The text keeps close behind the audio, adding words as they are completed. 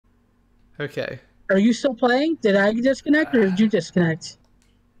Okay. Are you still playing? Did I disconnect or did you disconnect?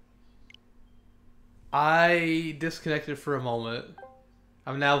 I disconnected for a moment.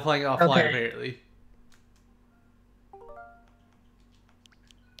 I'm now playing offline, Okay. apparently.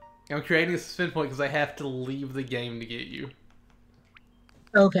 I'm creating a spin point because I have to leave the game to get you.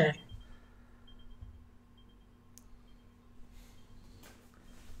 Okay.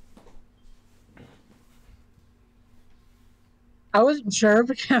 I wasn't sure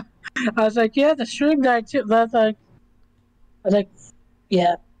because I was like, yeah, the stream died too. But I was like,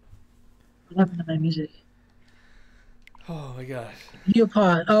 yeah, what happened to my music? Oh my gosh. You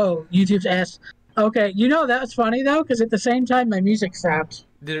pause. Oh, YouTube's asked. Okay, you know that was funny though, because at the same time my music stopped.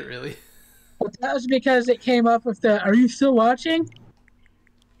 Did it really? But that was because it came up with the "Are you still watching?"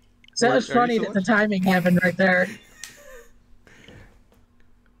 So that was Are you funny still that the watching? timing happened right there.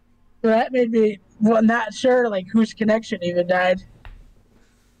 So that made me not sure like whose connection even died.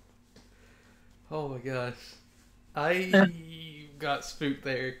 Oh my gosh. Uh, I got spooked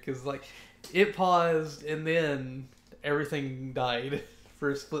there because, like, it paused and then everything died for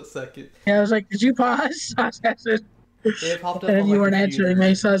a split second. yeah, I was like, "Did you pause?" It popped up on And my you weren't answering me,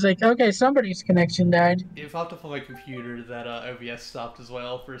 computer. so I was like, "Okay, somebody's connection died." It popped up on my computer that OBS stopped as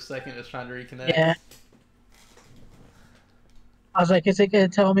well for a second. It was trying to reconnect. Yeah, I was like, "Is it gonna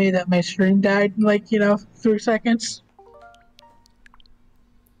tell me that my stream died in like 3 seconds?"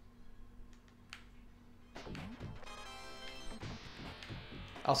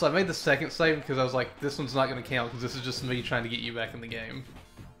 Also, I made the second save because I was like, this one's not going to count because this is just me trying to get you back in the game.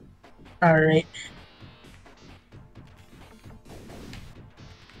 All right.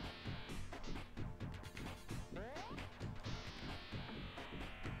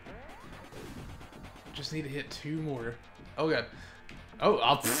 Just need to hit 2 more. Oh god. Oh,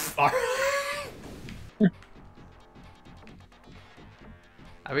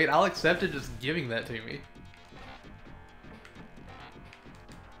 I mean, I'll accept it just giving that to me.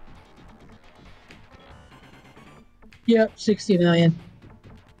 Yep, 60 million.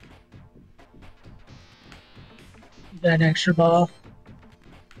 Got an extra ball.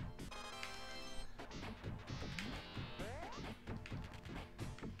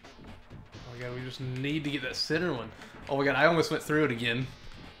 Oh my god, we just need to get that center one. Oh my god, I almost went through it again.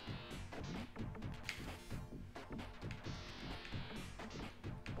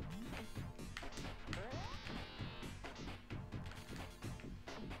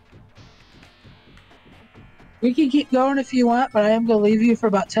 We can keep going if you want, but I am gonna leave you for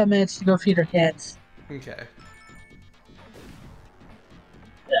about 10 minutes to go feed our cats. Okay.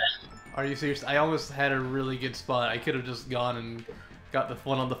 Are you serious? I almost had a really good spot. I could have just gone and got the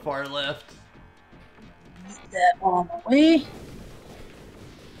one on the far left. That on the way.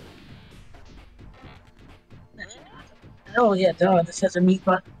 Oh yeah, duh. This has a meat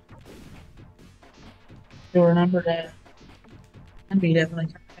button. You'll remember that. And be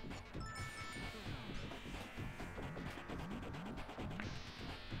definitely.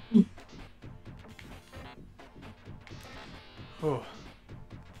 Oh.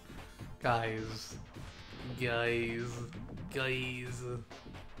 Guys. Guys. Guys.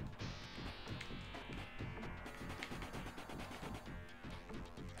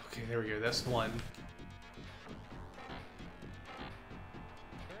 Okay, there we go. That's one.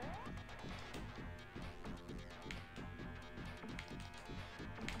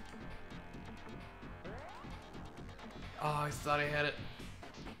 Oh, I thought I had it.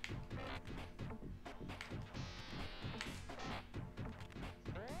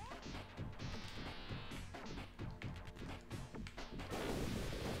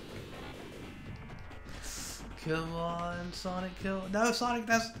 Come on, Sonic, kill. No, Sonic,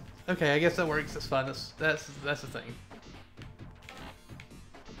 that's okay. I guess that works. That's fine. That's the thing.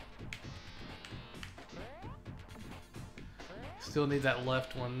 Still need that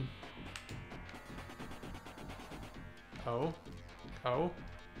left one. Oh, oh.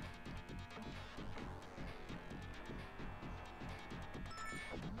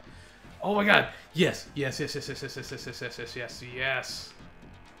 Oh my God! Yes, yes, yes, yes, yes, yes, yes, yes, yes, yes, yes, yes, yes.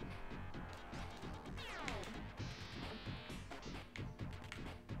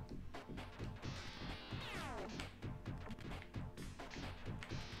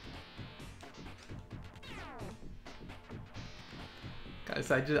 Guys,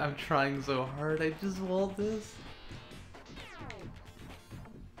 I'm trying so hard. I just want this.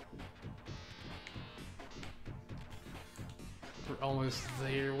 We're almost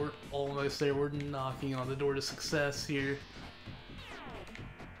there. We're almost there. We're knocking on the door to success here.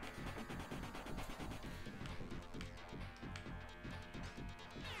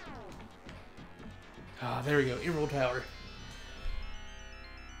 Ah, there we go. Emerald Tower.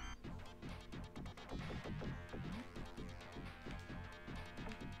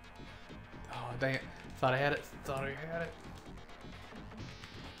 dang it. Thought I had it. Thought I had it.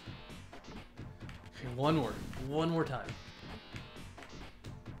 Okay, one more. One more time.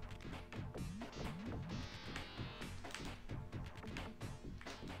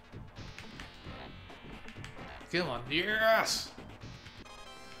 Come on. Yes!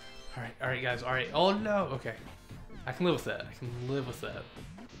 Alright, guys. Alright. Oh, no. Okay. I can live with that. I can live with that.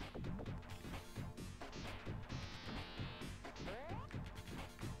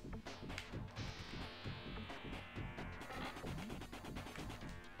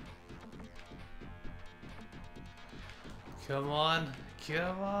 Come on.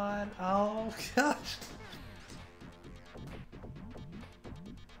 Come on. Oh, gosh.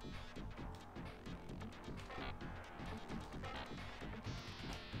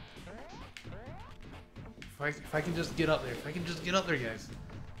 If I can just get up there. If I can just get up there, guys.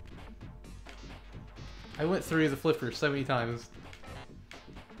 I went through the flipper so many times.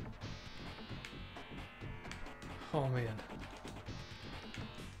 Oh, man.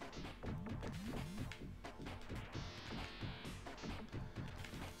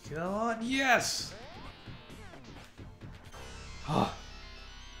 Come on, yes! Oh.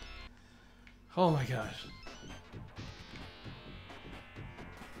 Oh my gosh.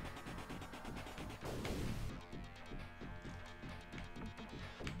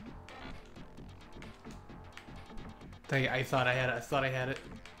 Dang it, I thought I had it. I thought I had it.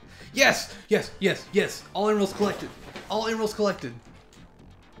 Yes! Yes! Yes! Yes! All emeralds collected! All emeralds collected!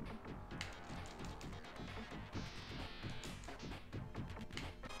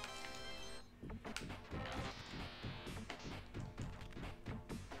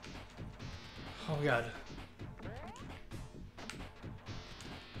 Oh god.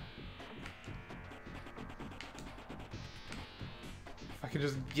 If I could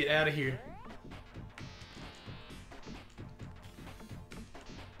just get out of here.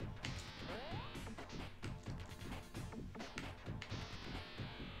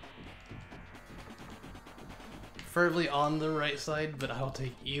 Preferably on the right side, but I'll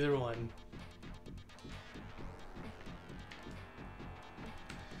take either one.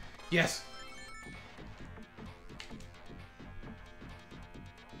 Yes!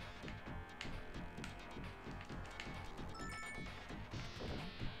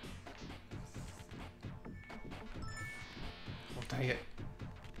 Oh, dang it.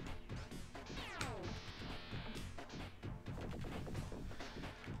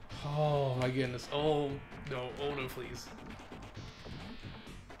 Oh my goodness. Oh no, please.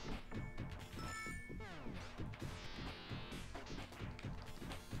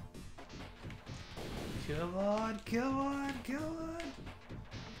 Come on, come on, come on.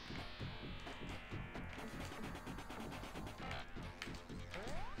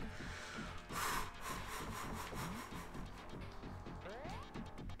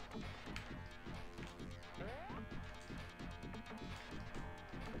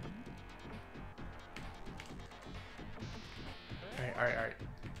 Alright.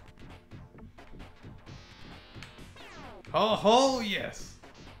 Oh, yes!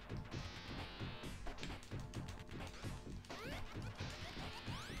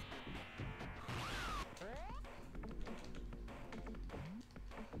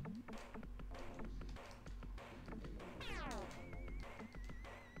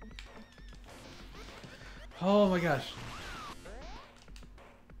 Oh my gosh.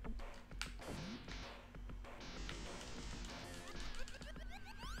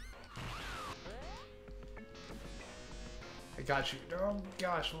 I got you. Oh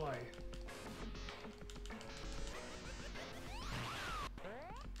gosh, why?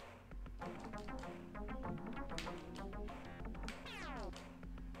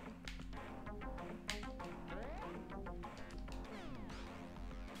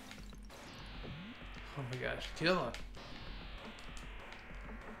 Oh my gosh, kill him.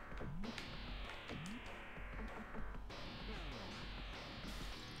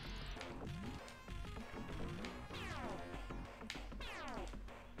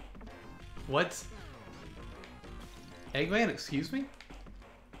 What? Eggman, excuse me?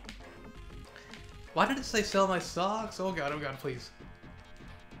 Why did it say sell my socks? Oh god, please.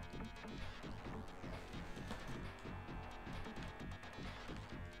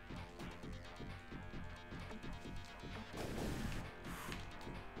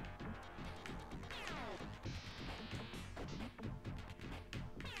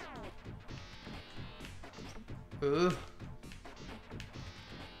 Ugh.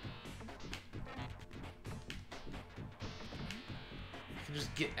 I can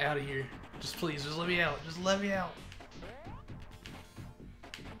just get out of here. Just please, just let me out. Just let me out.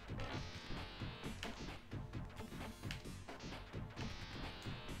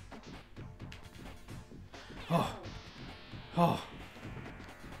 Oh. Oh.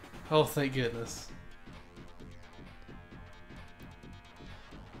 Oh, thank goodness.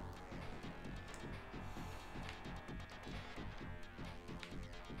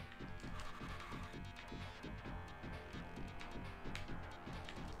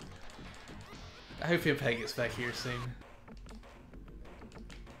 I hope Impact gets back here soon.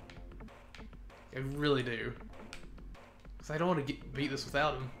 I really do. Because I don't want to beat this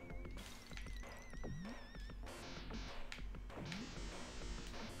without him.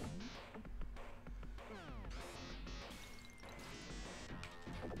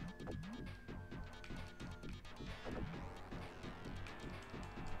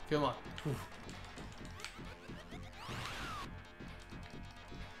 Come on. Ooh.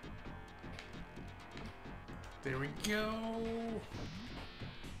 There we go.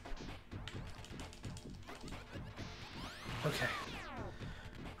 Okay.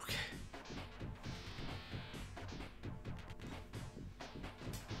 Okay.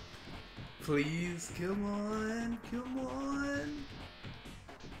 Please, come on. Come on.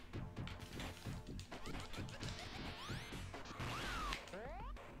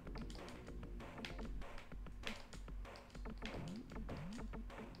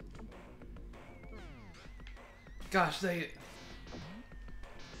 Gosh, dang it.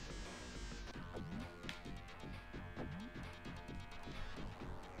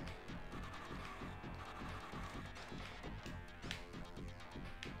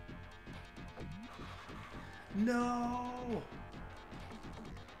 No!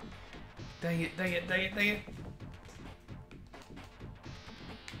 Dang it, dang it, dang it, dang it.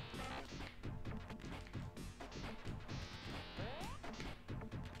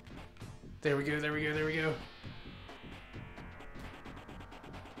 There we go, there we go, there we go.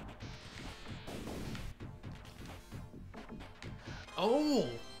 Oh!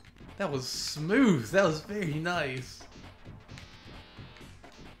 That was smooth. That was very nice.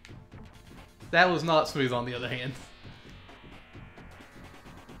 That was not smooth on the other hand.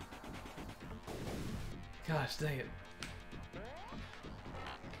 Gosh, dang it.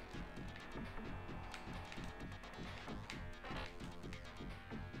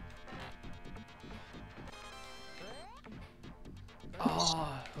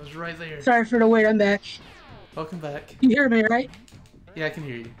 Oh, I was right there. Sorry for the wait, I'm back. Welcome back. You hear me, right? Yeah, I can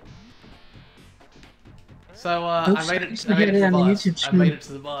hear you. So, Oops, I made it to I the heard it on the boss. YouTube I made screen. it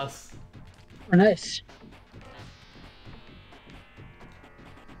to the boss. Oh, nice.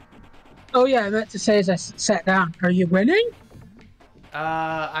 Oh yeah, I meant to say as I sat down. Are you winning?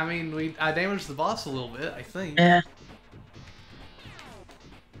 I mean, I damaged the boss a little bit, I think. Yeah.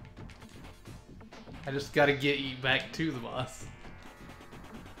 I just gotta get you back to the boss.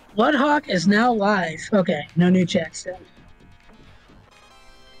 Bloodhawk is now live. Okay, no new chats then.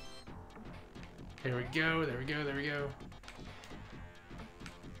 There we go, there we go, there we go.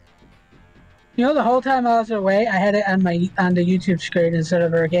 You know, the whole time I was away, I had it on the YouTube screen instead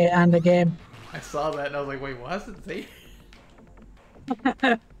of on the game. I saw that and I was like, wait, why is it there?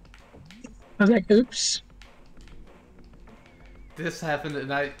 I was like, oops. This happened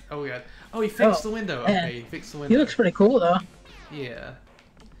and oh god. Oh, he fixed the window. Yeah. Okay, he fixed the window. He looks pretty cool though. Yeah.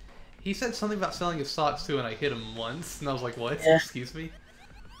 He said something about selling his socks too and I hit him once and I was like, what? Yeah. Excuse me?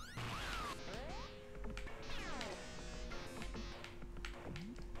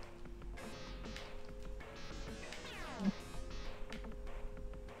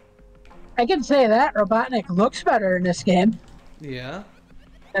 I can say that Robotnik looks better in this game Yeah.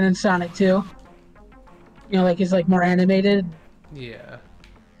 than in Sonic 2. You know, like he's like more animated. Yeah.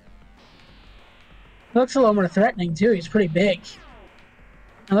 He looks a little more threatening too. He's pretty big.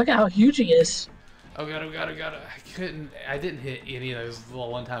 And look at how huge he is. Oh god, oh god, oh god. I didn't hit any of those. Well,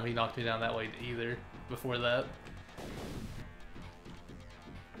 one time he knocked me down that way either before that.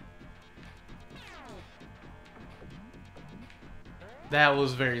 That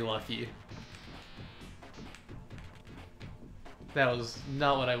was very lucky. That was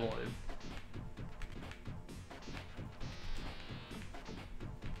not what I wanted.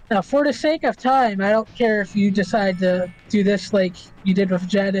 Now, for the sake of time, I don't care if you decide to do this like you did with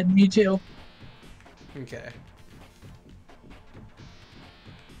Jed and Mewtwo. Okay.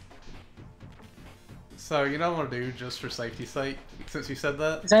 So, you know what I'm gonna do just for safety's sake, since you said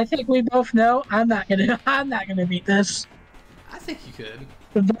that? 'Cause I think we both know I'm not gonna beat this. I think you could.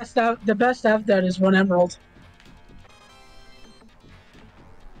 The best I've done is 1 Emerald.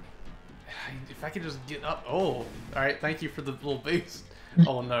 If I could just get up. Oh, alright, thank you for the little boost.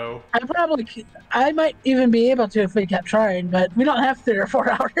 Oh no. I might even be able to if we kept trying, but we don't have 3 or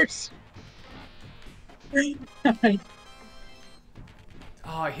 4 hours. Oh,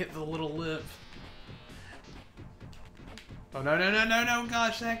 I hit the little lip. Oh no no no no no!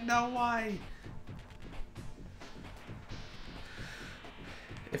 Gosh heck no! Why?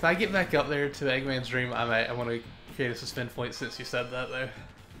 If I get back up there to Eggman's dream, I want to create a suspend point since you said that though.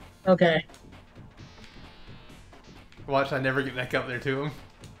 Okay. Watch, I never get back up there to him.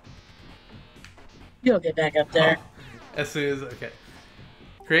 You'll get back up there. Oh, as soon as okay.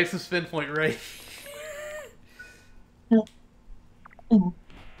 Create suspend point right.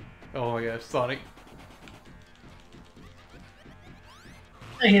 Oh my gosh, Sonic.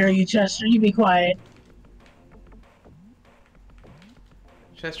 I hear you, Chester. You be quiet.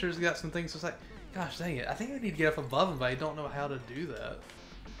 Chester's got some things to say. Gosh dang it, I think I need to get up above him, but I don't know how to do that.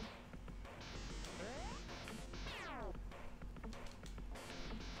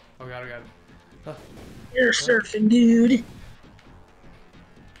 Oh god, oh god. Huh. You're surfing, dude.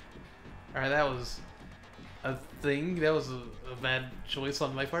 Alright, that was a thing. That was a bad choice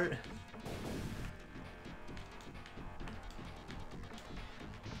on my part.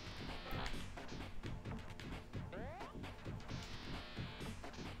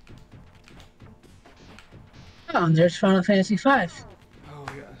 Oh, and there's Final Fantasy V. Oh my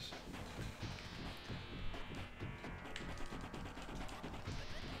gosh.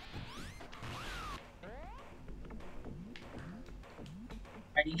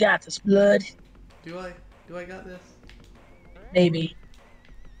 Alright, you got this, blood. Do I? Do I got this? Maybe.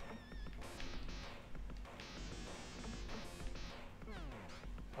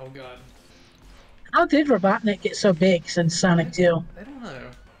 Oh god. How did Robotnik get so big since Sonic 2? I don't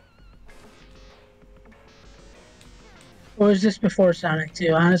know. Or was this before Sonic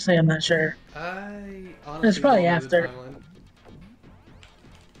 2? Honestly, I'm not sure. I honestly It's probably don't know the after. timeline.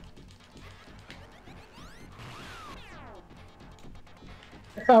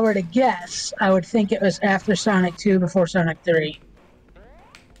 If I were to guess, I would think it was after Sonic 2, before Sonic 3.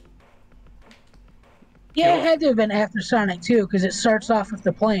 Yeah, it had to have been after Sonic 2, because it starts off with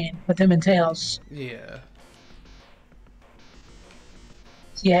the plane, with him and Tails. Yeah.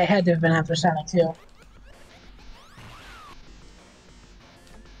 Yeah, it had to have been after Sonic 2.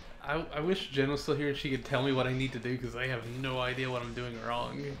 I wish Jen was still here and she could tell me what I need to do because I have no idea what I'm doing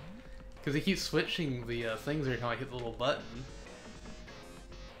wrong. Because he keeps switching the things every time I hit the little button.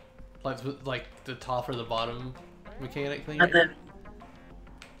 Like the top or the bottom mechanic thing. And then,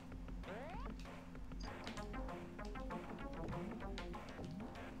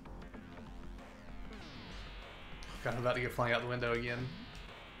 God, I'm about to get flying out the window again.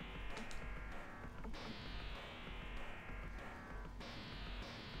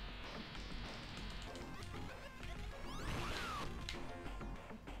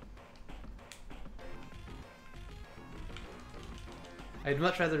 I'd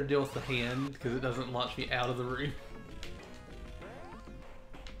much rather deal with the hand because it doesn't launch me out of the room.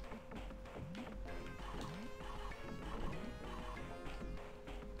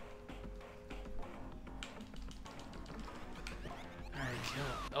 Alright, kill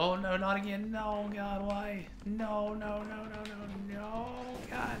it. Oh no, not again. No, God, why? No, no, no, no, no, no,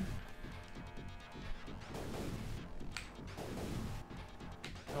 God.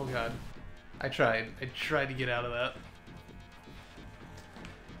 Oh God. I tried. I tried to get out of that.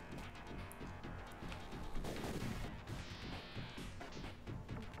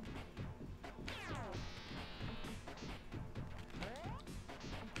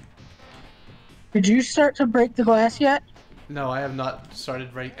 did you start to break the glass yet? No, I have not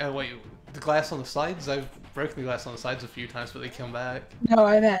started break. Oh wait, the glass on the sides. I've broken the glass on the sides a few times, but they come back. No,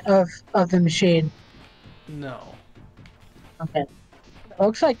 I meant of the machine. No. Okay. It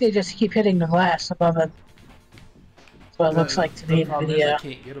looks like they just keep hitting the glass above it. That's what it looks like to me in the problem is video. I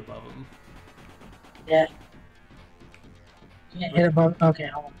can't get above them. Yeah. Can't hit above. Okay,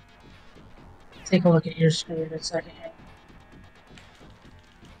 hold on. Take a look at your screen in a second.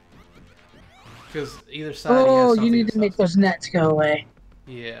 Because either side. Oh, has you something need that to make stops those nets go away.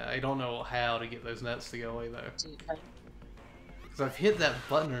 it. Yeah, I don't know how to get those nets to go away though. Because I've hit that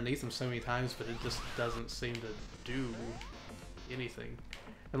button underneath them so many times, but it just doesn't seem to do anything.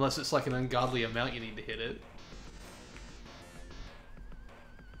 Unless it's like an ungodly amount you need to hit it.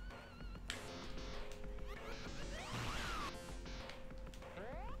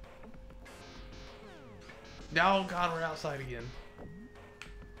 No, God, we're outside again.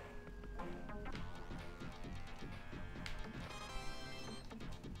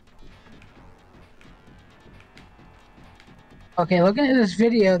 Okay, looking at this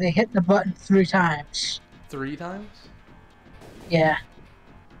video, they hit the button 3 times. 3 times? Yeah,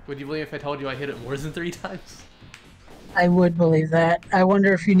 Would you believe if I told you I hit it more than 3 times? I would believe that. I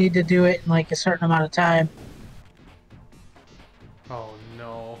wonder if you need to do it in like a certain amount of time. Oh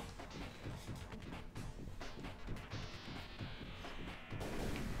no.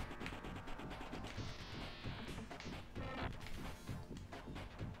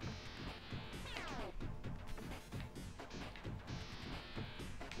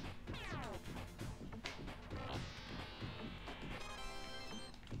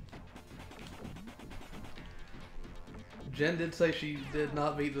 Jen did say she did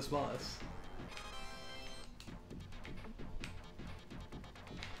not beat this boss.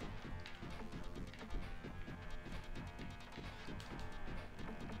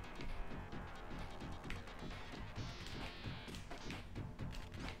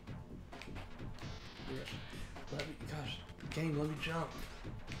 Gosh, game, let me jump.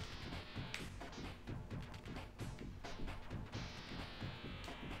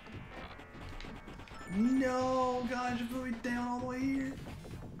 No, gosh, you put me down all the way here.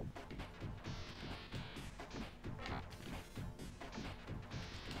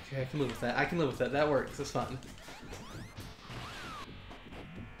 Okay, I can live with that. I can live with that. That works. That's fine.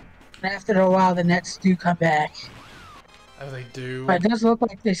 After a while, the nets do come back. Oh, they do. But it does look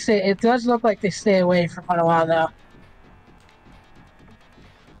like they stay. It does look like they stay away for quite a while, though.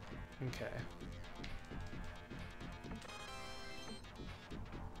 Okay.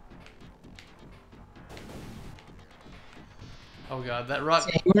 Oh god, that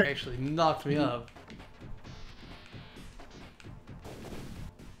rock actually knocked me up.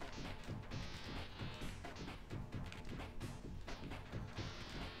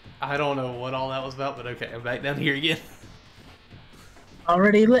 I don't know what all that was about, but okay, I'm back down here again.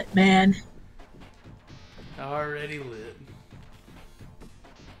 Already lit, man. Already lit.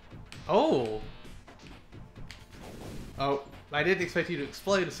 Oh! Oh, I didn't expect you to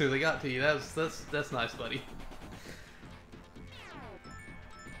explode as soon as I got to you. That's nice, buddy.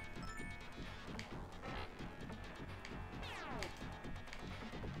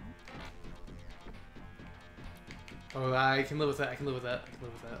 Oh, I can live with that. I can live with that. I can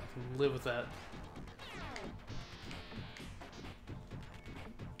live with that. I can live with that.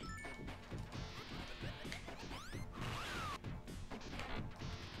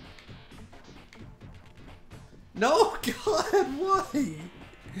 No, God, why?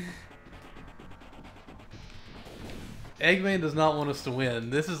 Eggman does not want us to win.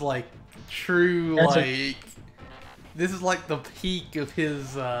 This is like true, this is like the peak of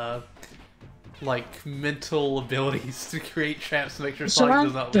his, like, mental abilities to create traps to make sure Sonic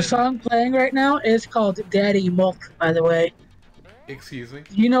does not win. The song playing right now is called Daddy Mulk, by the way. Excuse me?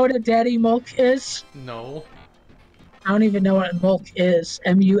 You know what a Daddy Mulk is? No. I don't even know what Mulk is.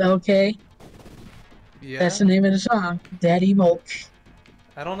 M-U-L-K? Yeah? That's the name of the song. Daddy Mulk.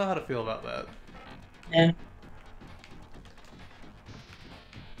 I don't know how to feel about that. Yeah.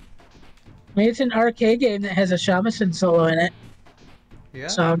 I mean, it's an arcade game that has a shamisen solo in it. Yeah?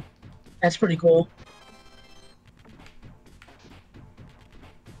 So, that's pretty cool.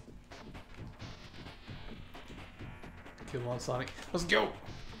 Kill on Sonic. Let's go!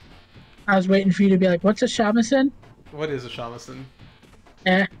 I was waiting for you to be like, what's a shamisen? What is a shamisen?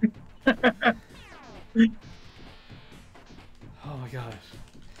 Yeah. Oh my gosh.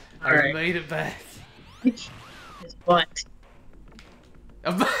 All I right. made it back. His butt.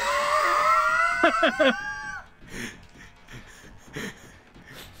 Oh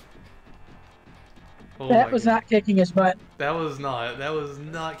That was not kicking his butt. That was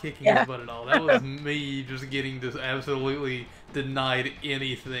not kicking his butt at all. That was me just getting just absolutely denied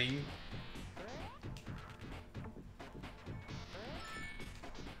anything.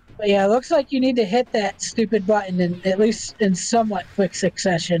 But yeah, it looks like you need to hit that stupid button in at least in somewhat quick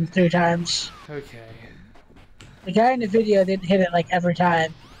succession 3 times. Okay. The guy in the video didn't hit it like every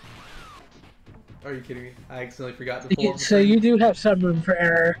time. Are you kidding me? I accidentally forgot to pull up the So thing. you do have some room for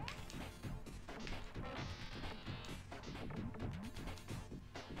error.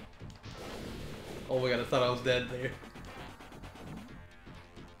 Oh my god, I thought I was dead there.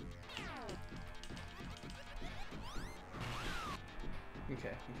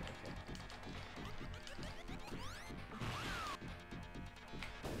 Okay.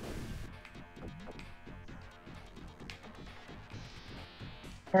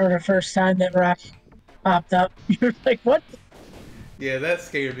 Or the first time that rock popped up, you're like, what? Yeah, that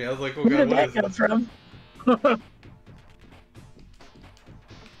scared me. I was like, oh Where god, did what is that come this? from?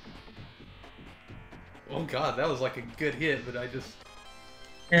 Oh god, that was like a good hit, but I just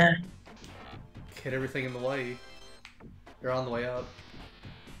Yeah. hit everything in the way. You're on the way up.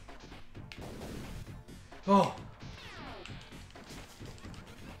 Oh!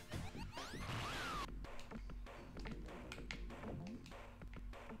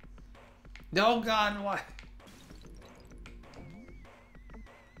 No, God, why?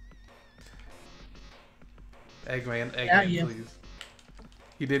 Eggman, please.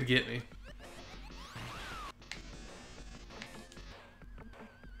 He did get me.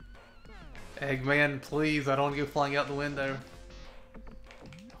 Eggman, please, I don't want to go flying out the window.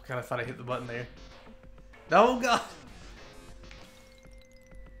 Oh god, I thought I hit the button there. No, God!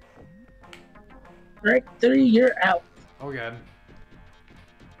 Right 3, you're out. Oh god.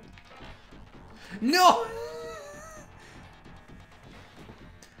 No!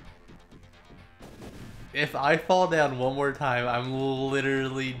 If I fall down one more time, I'm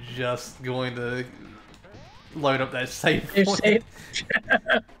literally just going to load up that save You point. say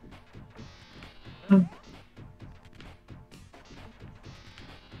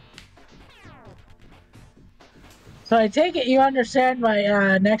So I take it you understand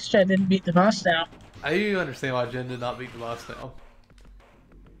why next gen didn't beat the boss now. I do understand why Jen did not beat the boss now.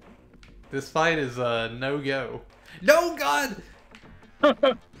 This fight is no-go. No, God!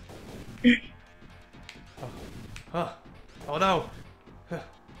 Oh no!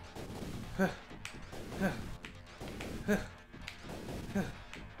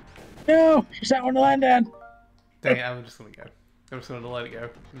 No, she's not one to land on. Dang it, I'm just gonna go. I'm just gonna let it go.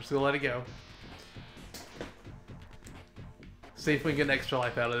 I'm just gonna let it go. See if we can get an extra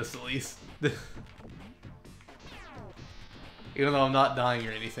life out of this at least. Even though I'm not dying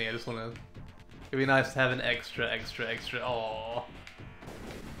or anything, I just wanna... It'd be nice to have an extra. Aww.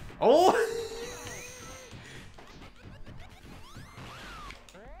 Oh!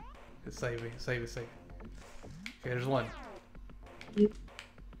 Save me. Okay, there's one. There's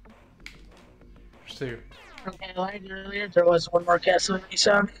two. Okay, I lied earlier. There was one more Castlevania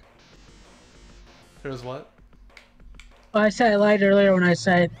song. There was what? Well, I said I lied earlier when I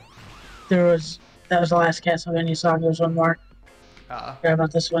said that was the last Castlevania song. There was one more. Forgot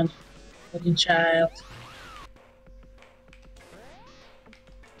about this one. Looking child.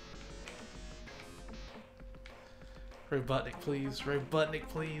 Robotnik, please. Robotnik,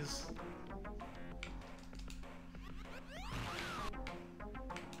 please.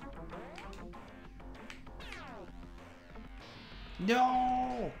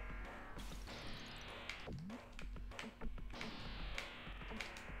 No!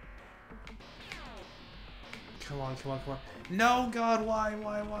 Come on. No, God, why?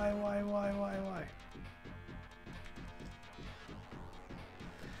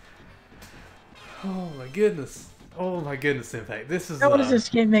 Oh my goodness, Impact. This is How is this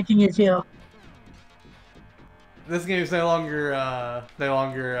game making you feel? This game is no longer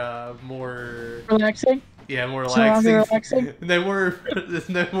more Relaxing? yeah, more It's no longer relaxing. relaxing? It's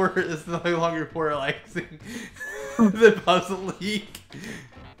no longer more relaxing than Puzzle League.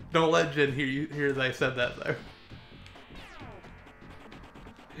 Don't let Jen hear that I said that though.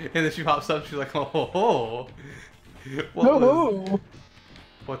 And then she pops up, she's like, oh,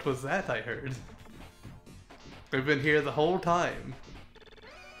 what was that I heard? We've been here the whole time.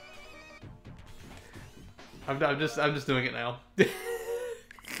 I'm just doing it now.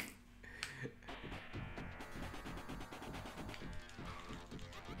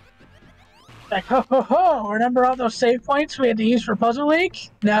 Like, ho! Remember all those save points we had to use for Puzzle League?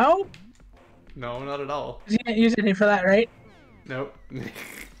 No? No, not at all. You didn't use any for that, right? Nope.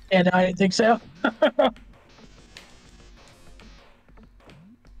 Yeah, no, I didn't think so.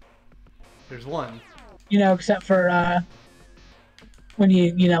 There's one. You know, except for when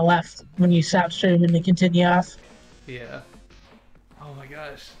you left, when you stopped streaming to continue off. Yeah. Oh my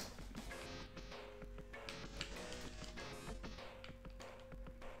gosh.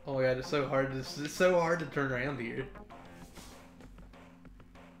 Oh my god, it's so hard. It's so hard to turn around here.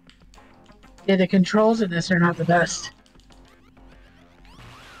 Yeah, the controls in this are not the best.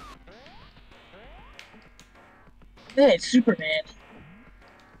 Hey, it's Superman.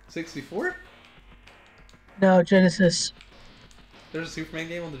 64? No, Genesis. There's a Superman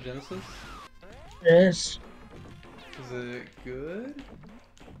game on the Genesis? It is. Is it good?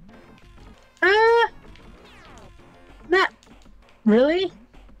 Not really.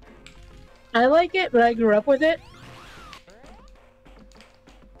 I like it, but I grew up with it.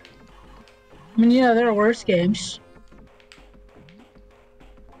 I mean, yeah, there are worse games.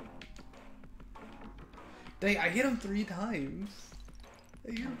 Dang, I hit him 3 times.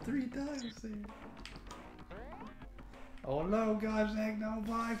 I hit him 3 times there. Oh no, gosh, Zach, no,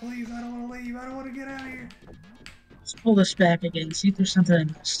 bye, please, I don't want to leave, I don't want to get out of here. Let's pull this back again, see if there's something I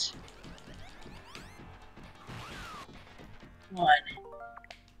missed. One.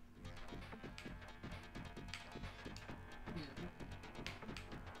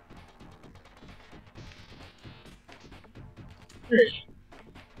 3.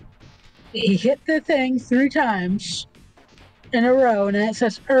 He hit the thing 3 times in a row, and then it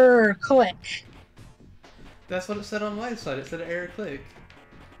says click. That's what it said on my side. It said error click.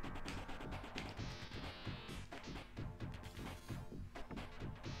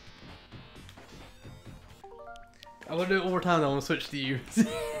 I want to do it one more time, though. I'm going to switch to you.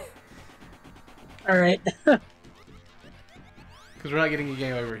 Alright. Because we're not getting a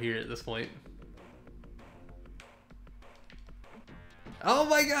game over here at this point. Oh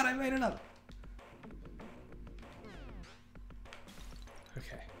my god, I made it up!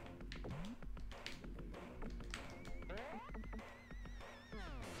 Okay.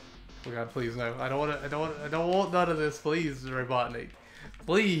 Oh god, please no. I don't want none of this, please, Robotnik.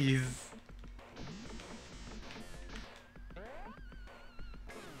 Please!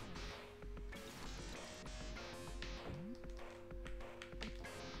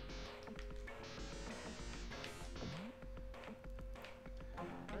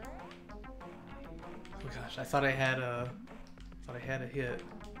 Oh gosh, I thought I had a hit.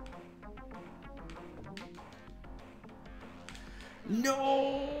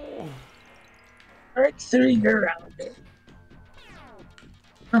 No! Alright, 3, you're out.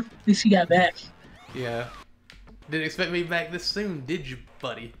 Huh, at least you got back. Yeah. Didn't expect me back this soon, did you,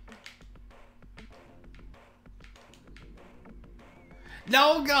 buddy?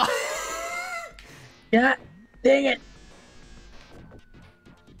 No, God! Yeah, dang it.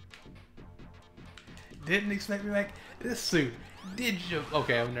 Didn't expect me back this soon, did you?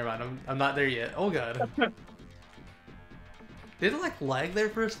 Okay, never mind. I'm not there yet. Oh God. Did it like lag there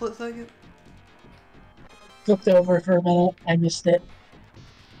for a split second? Flipped over for a minute. I missed it.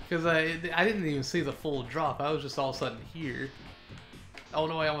 Because I didn't even see the full drop. I was just all of a sudden here. Oh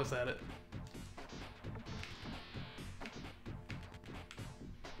no, I almost had it.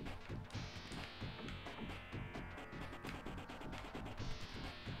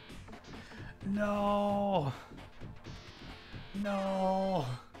 No. No.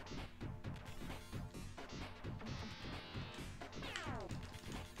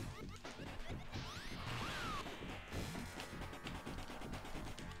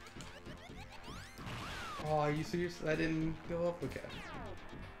 Oh, are you serious? That didn't go up? Okay.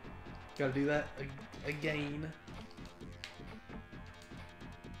 Gotta do that again.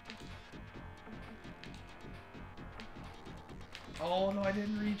 Oh no, I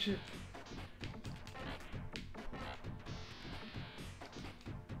didn't reach it.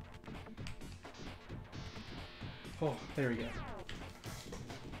 Oh, there we go.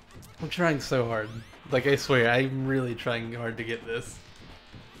 I'm trying so hard. Like, I swear, I'm really trying hard to get this.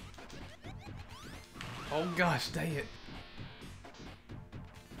 Oh gosh, dang it.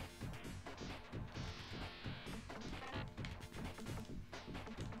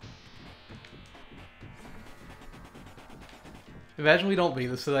 Imagine we don't beat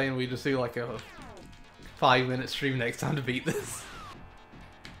this today and we just do like a 5-minute stream next time to beat this.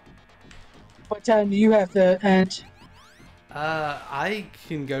 What time do you have to end? I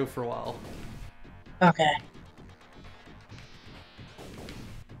can go for a while. Okay.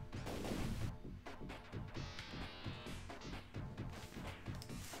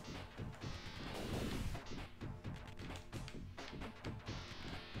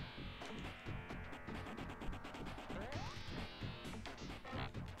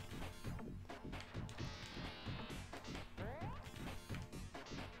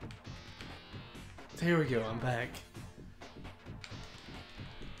 There we go, I'm back.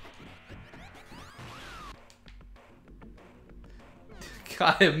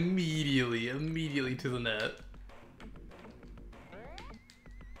 Got immediately to the net.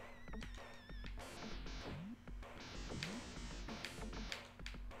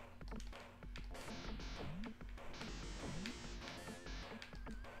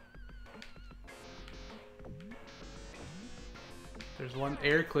 There's one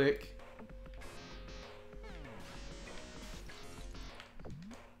air click.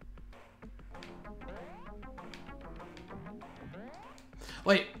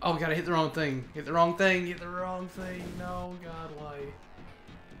 Wait, oh god, I hit the wrong thing. Hit the wrong thing, hit the wrong thing. No, god, why?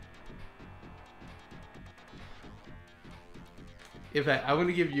 In fact, I'm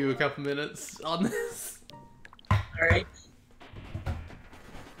gonna give you a couple minutes on this. Alright.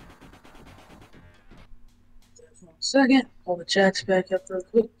 Second, pull the checks back up real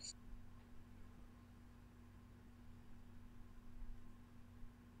quick.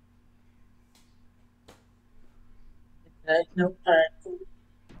 Okay, nope, alright.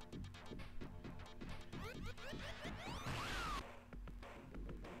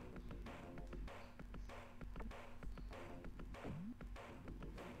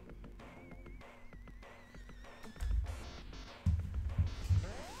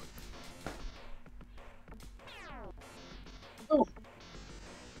 Oh.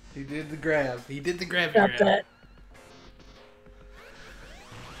 He did the grab. He did the grab. Got that.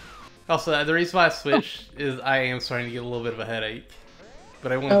 Also, the reason why I switched is I am starting to get a little bit of a headache.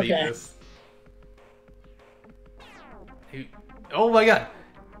 But I want to beat this. Oh my god!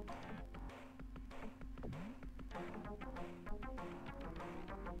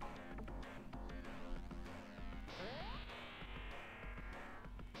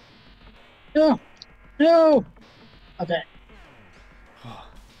 No! No! Okay.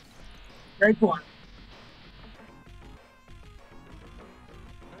 Break one.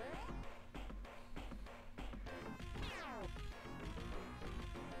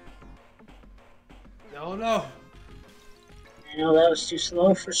 Oh no! No, that was too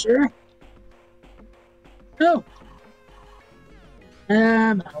slow for sure. No!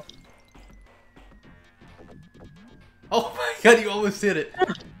 I'm out. Oh my god, you almost hit it!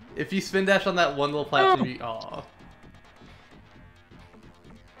 If you spin dash on that one little platform, you... Aw.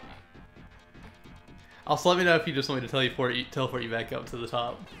 Also, let me know if you just want me to teleport you back up to the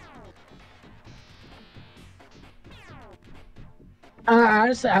top.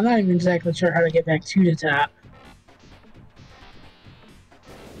 Honestly, I'm not even exactly sure how to get back to the top.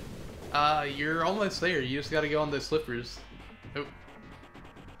 You're almost there. You just gotta go on those flippers. Oh.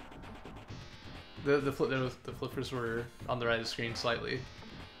 The flippers were on the right of the screen slightly.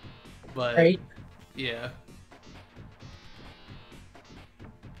 But, right? Yeah.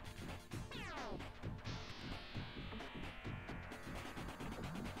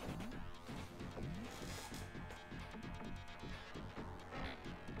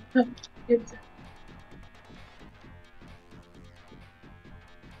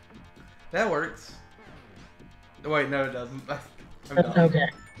 That works. Wait, no, it doesn't. I'm done. Okay.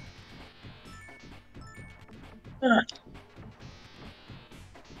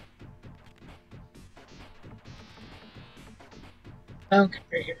 Okay,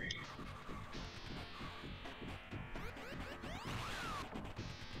 right here.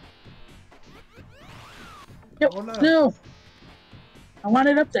 Yep. Oh, no. No! I want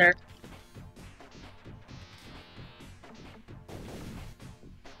it up there.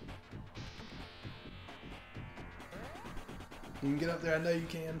 You can get up there, I know you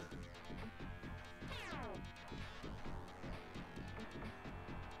can.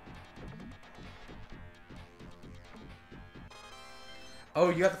 Oh,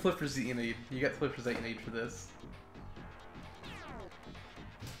 you got the flippers that you need. You got the flippers that you need for this.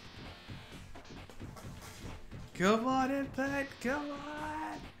 Come on, Impact, come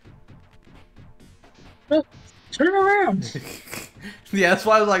on! Oh, turn around! Yeah, that's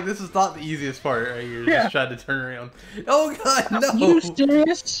why I was like, this is not the easiest part right here. Yeah. Just trying to turn around. Oh god, no! Are you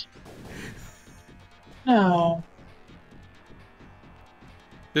serious? No.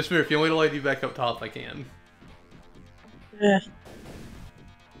 Just if you want me to light you back up top, I can. Yeah.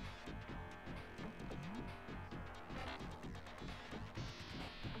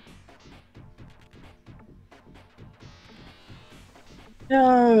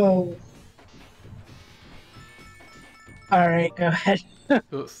 No. All right, go ahead.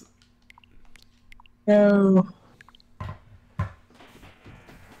 Oops. No.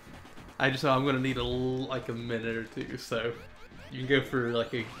 I just know I'm gonna need like a minute or two, so you can go for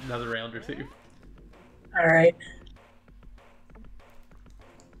like another round or two. All right.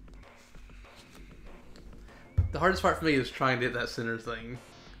 The hardest part for me is trying to hit that center thing.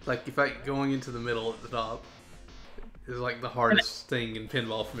 Like, if I going into the middle at the top is like the hardest thing in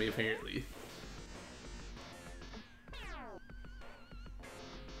pinball for me, apparently.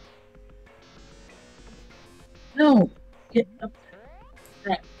 No. Get up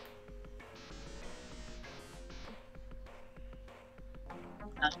there. Right.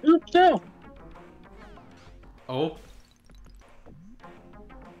 Oops, no. Oh.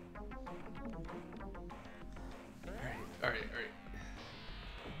 Alright.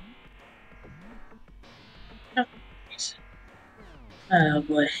 Oh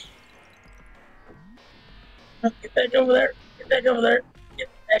boy. Oh, get back over there. Get back over there. Get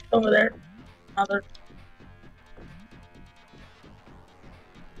back over there. Mother.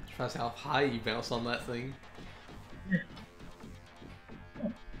 Try to see how high you bounce on that thing. Yeah.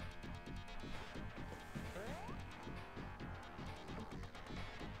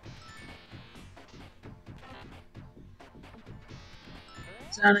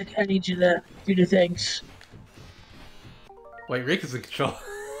 Sonic, I need you to do the things. Wait, Rick is in control.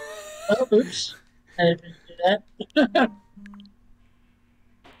 Oh, oops. I didn't mean to do that.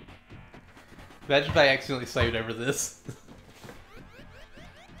 Imagine if I accidentally saved over this.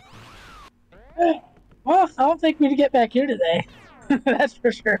 Well, I don't think we'd get back here today. That's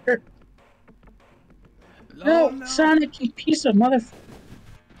for sure. No, Sonic, you piece of mother...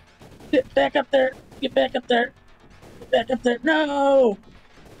 Get back up there. Get back up there. Get back up there. No!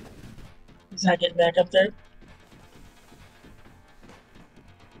 He's not getting back up there.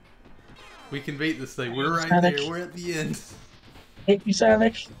 We can beat this thing. We're right Sonic. there. We're at the end. Hate you,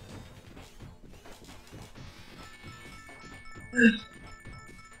 Sonic.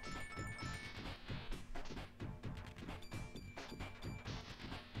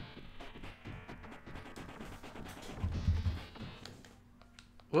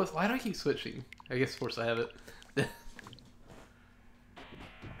 What? Why do I keep switching? I guess force I have it. Alright,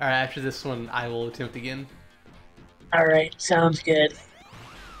 after this one, I will attempt again. Alright, sounds good.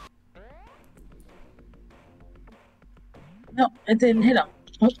 No, it didn't hit him.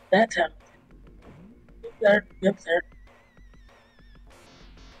 Oh, that time. There, yep, there.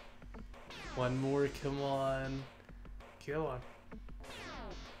 One more, come on. Come on.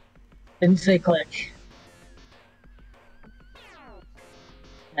 Didn't say click.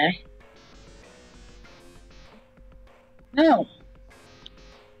 Okay. No.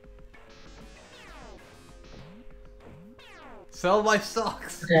 Sell my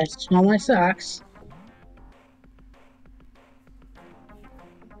socks. Okay, smell my socks.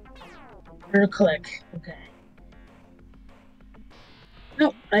 Or click. Okay.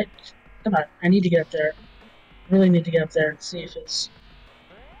 No, come on. I need to get up there. I really need to get up there and see if it's.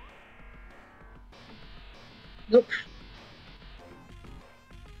 Nope.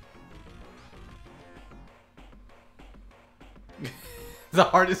 The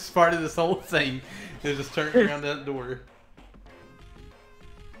hardest part of this whole thing is just turning around that door.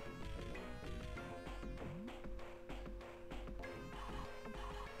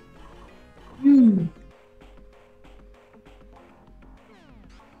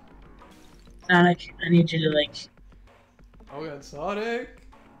 Sonic, I need you to like. Oh god, Sonic!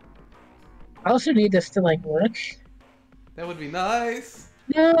 I also need this to like work. That would be nice!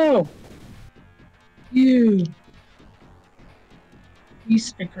 No! You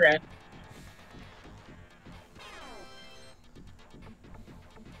piece of crap.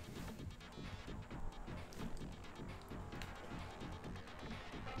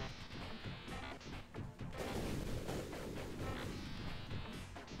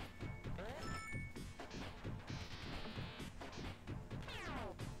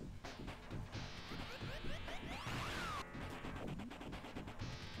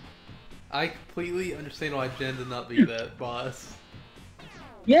 I completely understand why Jen did not beat that boss.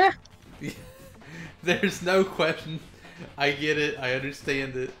 Yeah. There's no question. I get it. I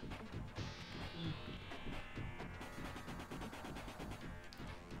understand it.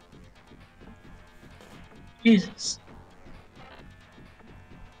 Jesus.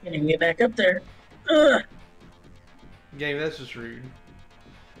 Getting me back up there. Ugh. Game, that's just rude.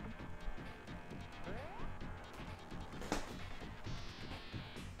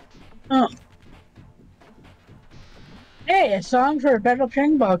 Oh. Hey, a song for Battle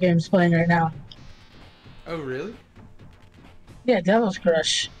Pinball game's playing right now. Oh, really? Yeah, Devil's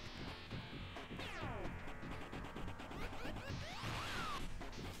Crush.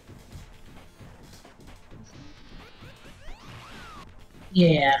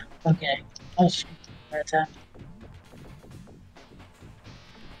 Yeah, okay. I'll shoot that time.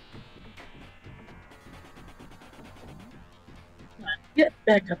 Come on, get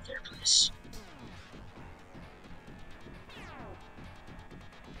back up there, please.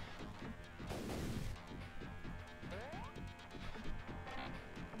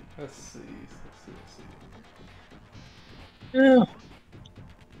 Let's see. Oh.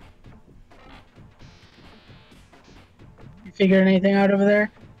 You figuring anything out over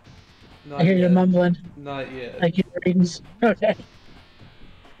there? Not I hear yet. you mumbling. Not yet. Like your readings. Okay.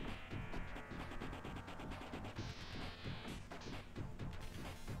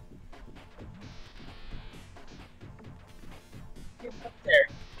 Get up there.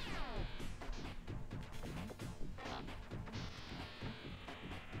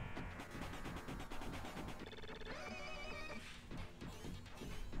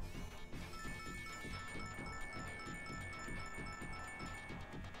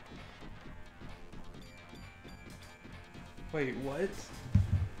 Wait, what?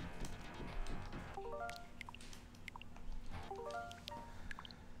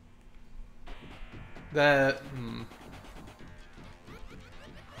 That,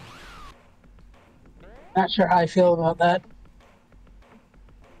 Not sure how I feel about that.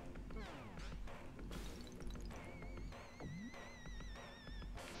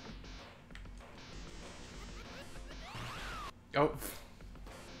 Oh.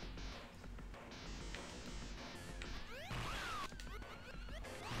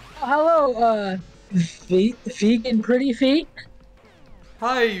 Oh, hello, vegan pretty feet.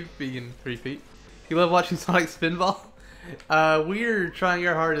 Hi, vegan 3 feet. You love watching Sonic Spinball? We're trying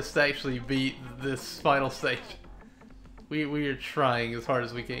our hardest to actually beat this final stage. We are trying as hard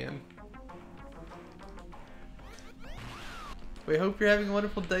as we can. We hope you're having a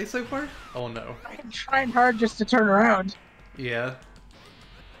wonderful day so far? Oh no. I'm trying hard just to turn around. Yeah.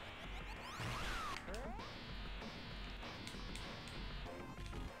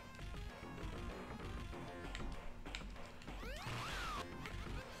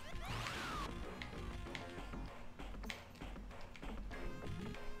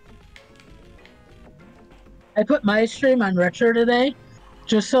 I put my stream on retro today,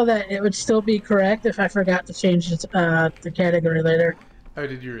 just so that it would still be correct if I forgot to change the category later. Oh,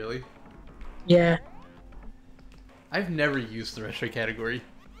 did you really? Yeah. I've never used the retro category.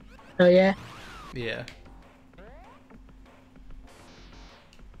 Oh yeah? Yeah.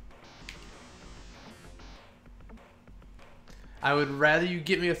 I would rather you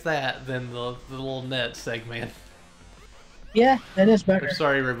get me with that than the little net segment. Yeah, that is better. I'm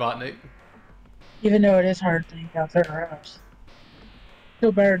sorry, Robotnik. Even though it is hard to take out 30 rows.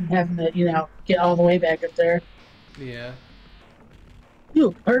 Still better than having to, you know, get all the way back up there. Yeah.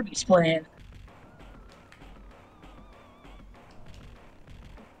 Ooh, Kirby's playing.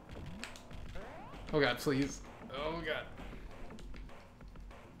 Oh god, please. Oh god.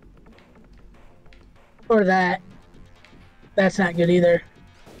 Or that. That's not good either.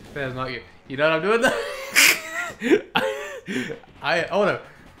 That's not good. You know what I'm doing? Oh no.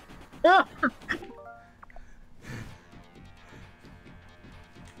 Ah!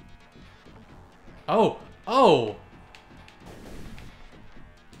 Oh! Oh!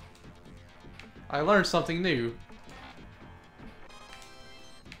 I learned something new.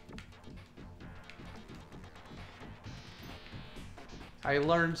 I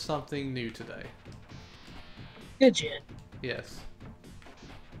learned something new today. Did you? Yes.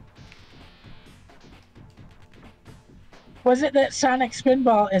 Was it that Sonic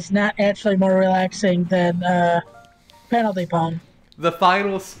Spinball is not actually more relaxing than Penalty Pong? The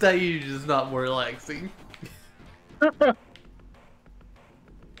final stage is not more relaxing.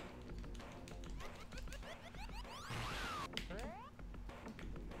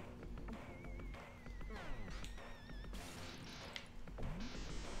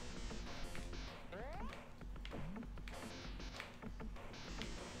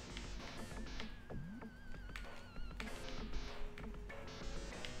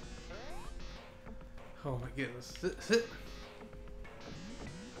 Oh my goodness. Sit.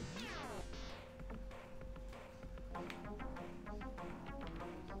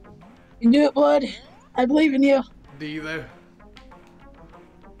 You can do it, Blood. I believe in you. Do you though?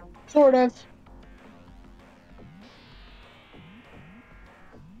 Sort of.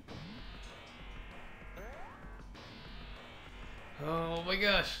 Oh my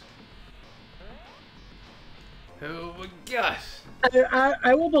gosh. Oh my gosh.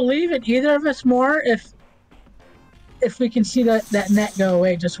 I will believe in either of us more if we can see that net go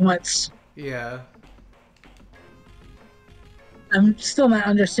away just once. Yeah. I'm still not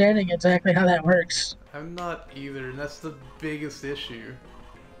understanding exactly how that works. I'm not either, and that's the biggest issue.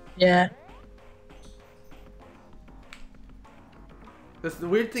 Yeah. The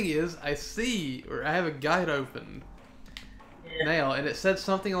weird thing is, I have a guide open now, and it said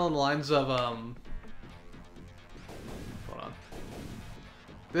something along the lines of, hold on.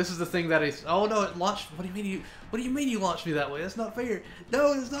 This is the thing that oh no, it launched, what do you mean you launched me that way? That's not fair.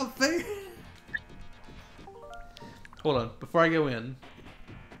 No, it's not fair. Hold on, before I go in,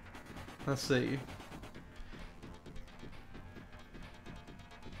 let's see.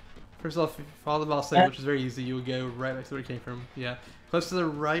 First off, follow the boss lane, which is very easy. You will go right back to where it came from. Yeah. Close to the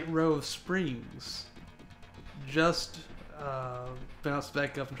right row of springs. Just bounce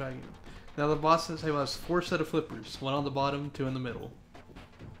back up and try again. Now the boss says, hey, well, has 4 set of flippers. 1 on the bottom, 2 in the middle.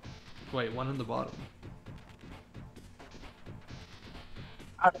 Wait, 1 in the bottom.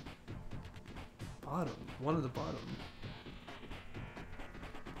 Bottom? 1 in the bottom.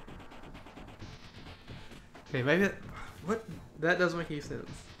 Okay, maybe that... What? That doesn't make any sense.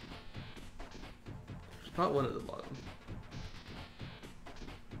 There's not 1 at the bottom.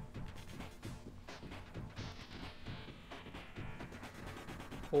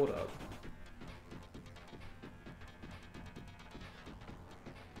 Hold up.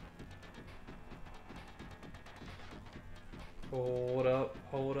 Hold up,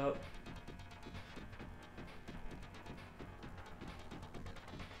 hold up.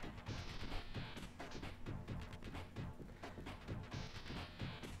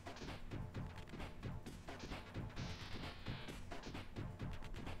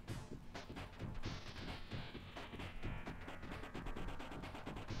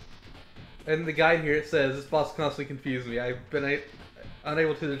 And the guide here, it says, this boss constantly confused me. I've been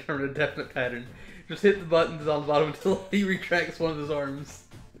unable to determine a definite pattern. Just hit the buttons on the bottom until he retracts one of his arms.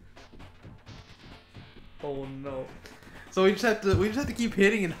 Oh no. So we just have to keep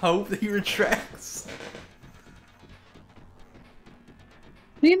hitting and hope that he retracts.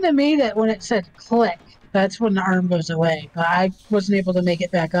 Seemed to me that when it said click, that's when the arm goes away. But I wasn't able to make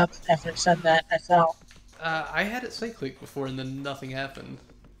it back up after it said that. I fell. I had it say click before and then nothing happened.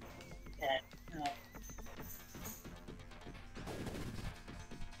 Yeah. No.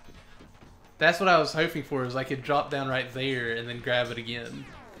 That's what I was hoping for, is I could drop down right there and then grab it again.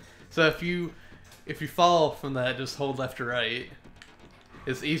 So if you fall from that, just hold left or right.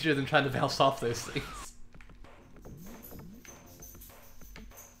 It's easier than trying to bounce off those things.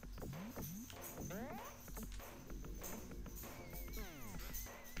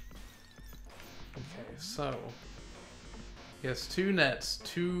 Okay, so he has two nets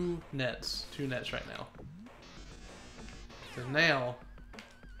right now. So now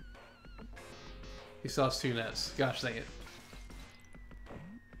he still has 2 nets. Gosh dang it.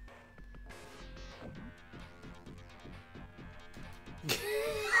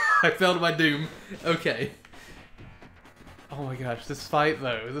 I fell to my doom. Okay. Oh my gosh, this fight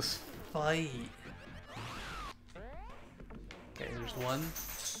though. This fight. Okay, there's one.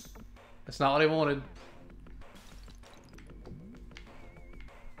 That's not what I wanted.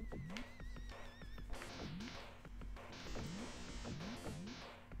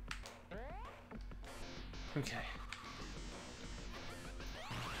 Okay.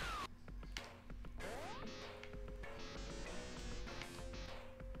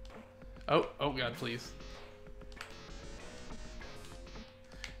 Oh god, please.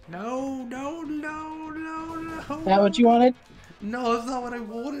 No. Is that what you wanted? No, that's not what I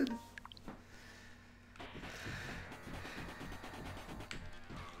wanted.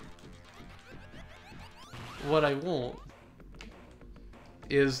 What I want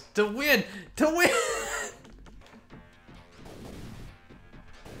is to win! To win!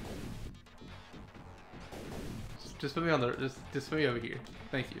 Just put me on the. Just put me over here.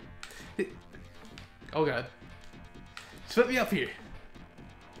 Thank you. Oh god. Just put me up here.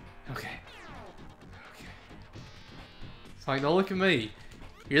 Okay. Okay. It's like, don't look at me.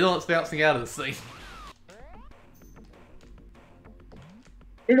 You're the one that's bouncing out of this thing.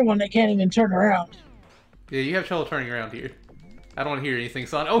 You're the one that can't even turn around. Yeah, you have trouble turning around here. I don't want to hear anything,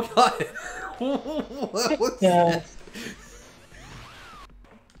 son. Oh god! What was that?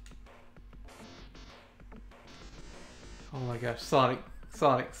 Oh my gosh, Sonic,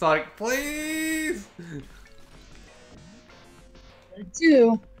 please! I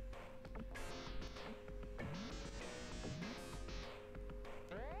do.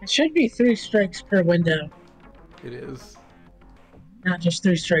 It should be 3 strikes per window. It is. Not just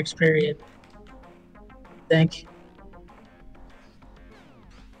 3 strikes, period. I think.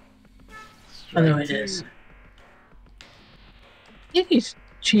 I know it is. I think he's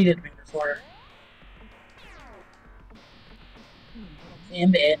cheated me before.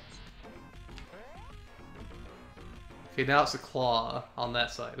 Damn it. Okay, now it's a claw on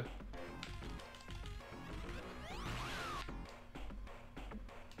that side.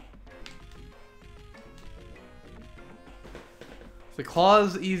 The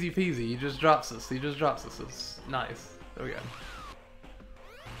claw's easy peasy. He just drops this. He just drops this. It's nice. Oh god.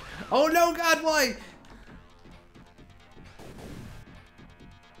 Oh no, God, why?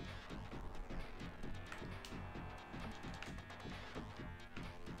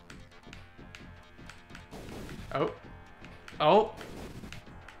 Oh. Oh.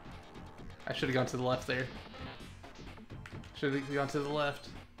 I should have gone to the left there. Should have gone to the left.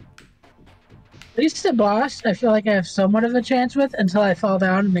 At least the boss, I feel like I have somewhat of a chance with until I fall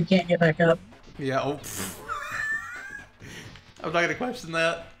down and then can't get back up. Yeah, oh. I'm not gonna question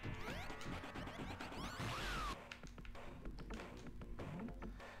that.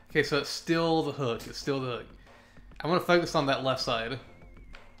 Okay, so it's still the hook. It's still the hook. I'm gonna focus on that left side.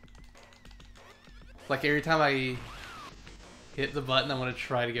 Like every time I hit the button, I'm gonna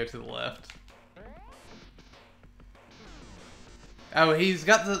try to go to the left. Oh, he's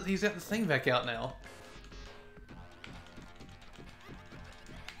got the thing back out now.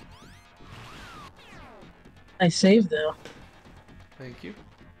 I saved though. Thank you.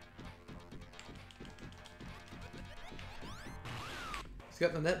 He's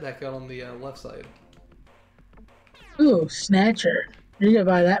got the net back out on the left side. Ooh, Snatcher. You're gonna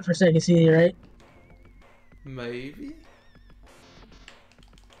buy that for Sega CD, right? Maybe.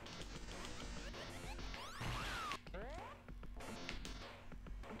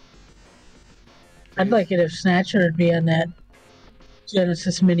 I'd like it if Snatcher would be on that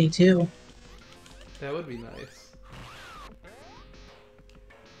Genesis Mini too. That would be nice.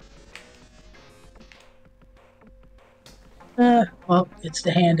 Well, it's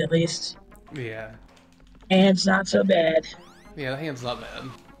the hand at least. Yeah. Hand's not so bad. Yeah, the hand's not bad.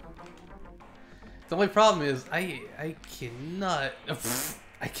 The only problem is I cannot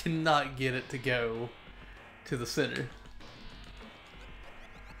I cannot get it to go to the center.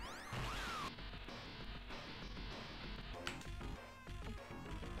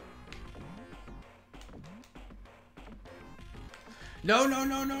 No, no,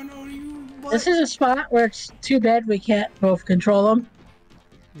 no, no, no, you What? This is a spot where it's too bad we can't both control them.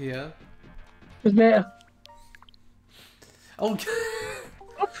 Yeah. Oh.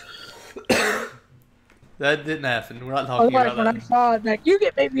 That didn't happen. We're not talking about that. When I saw it, like, you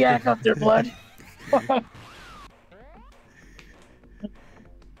get baby back up there, blood. Oh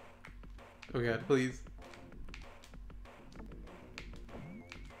god, please.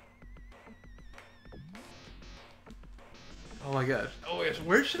 Oh my gosh. Oh my gosh,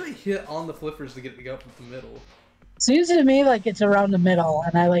 where should I hit on the flippers to get it to go up the middle? Seems to me like it's around the middle,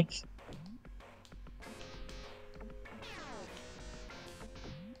 and I like...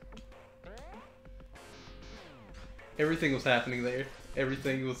 Everything was happening there.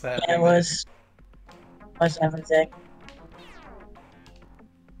 Everything was happening. Yeah, it was. Was everything.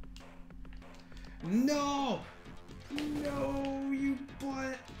 No! No, you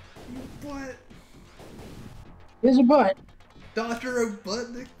butt! You butt! Here's a butt. Dr.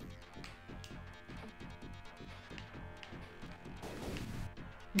 O'Butnick!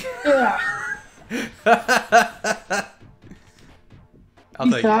 Yeah.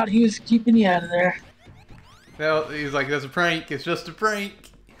 He thought he was keeping you out of there. No, he's like, that's a prank. It's just a prank.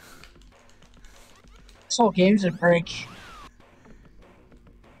 This whole game's a prank.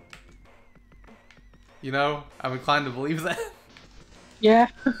 You know, I'm inclined to believe that. Yeah.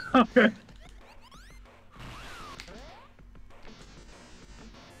 Okay.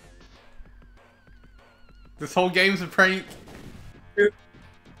 This whole game's a prank. Yep.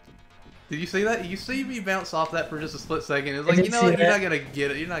 Did you see that? You see me bounce off that for just a split second. It's like, you know what? You're not gonna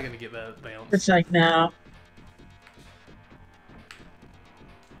get it. You're not gonna get that bounce. It's like, now.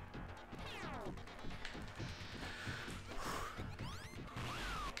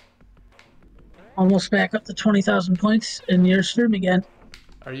 Almost back up to 20,000 points in your stream again.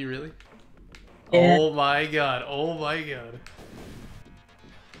 Are you really? Yeah. Oh my god. Oh my god.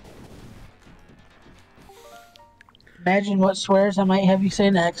 Imagine what swears I might have you say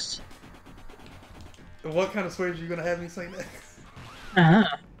next. What kind of swears are you gonna have me say next? I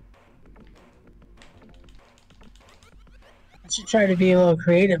should try to be a little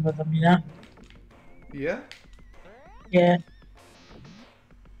creative with them, you know? Yeah? Yeah.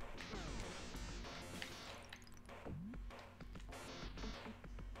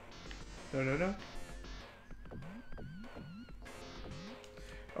 No, no, no.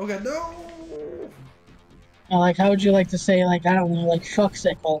 Oh god, no! Like, how would you like to say, like, I don't know, like,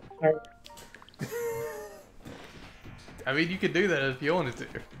 fuck-sickle, or... I mean, you could do that if you wanted to.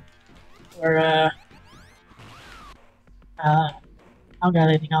 Or, I don't got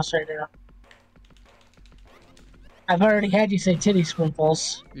anything else right now. I've already had you say titty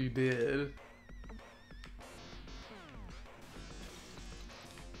sprinkles. You did.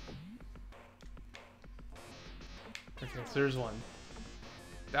 Okay, so there's one.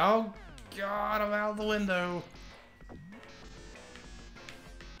 Oh god, I'm out of the window.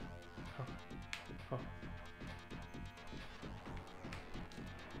 Oh. Oh.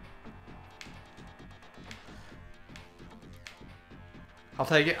 I'll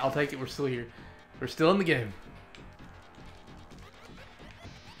take it, I'll take it, we're still here. We're still in the game.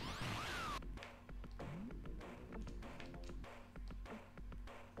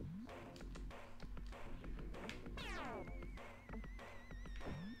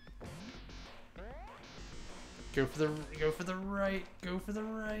 Go for the right, go for the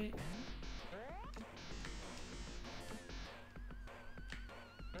right.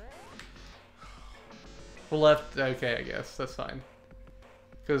 We're left, okay, I guess, that's fine.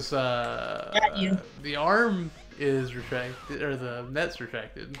 Because, the arm is retracted, or the net's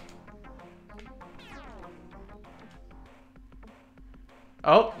retracted.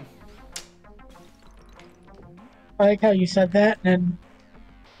 Oh! I like how you said that, and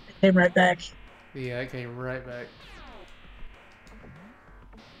it came right back. Yeah, it came right back.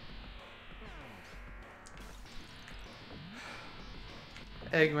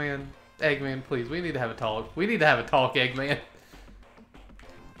 Eggman. Eggman, please. We need to have a talk. We need to have a talk, Eggman.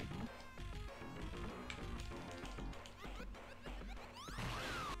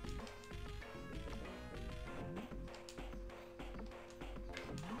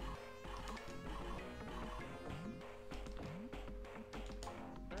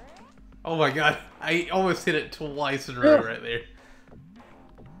 Oh my god. I almost hit it twice in a row right there.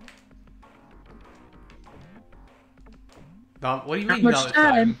 Not, what do you mean not much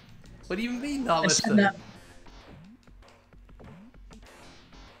time? What do you mean not much time?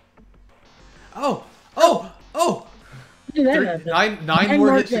 Oh! Oh! Oh! Nine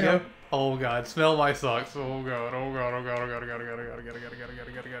more hits to go. Oh god, smell my socks. Oh god, oh god, oh god, oh god, oh god, oh god, oh god, oh god, oh god, oh god,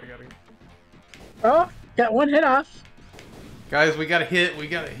 oh god, oh god, oh god. Oh, got one hit off. Guys, we gotta hit, we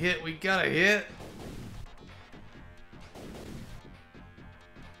gotta hit, we gotta hit.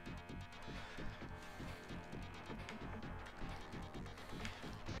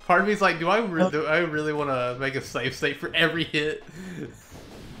 Part of me's like, do I really want to make a save state for every hit?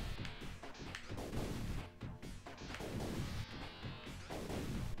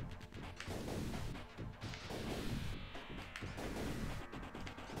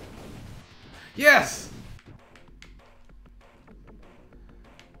 Yes!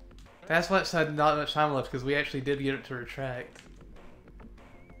 That's why it's had not much time left, because we actually did get it to retract.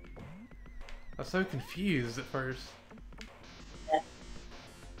 I was so confused at first.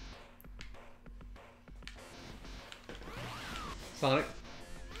 Sonic?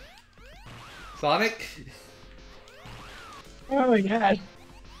 Sonic? Oh my god.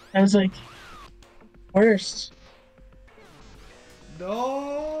 I was like, worst.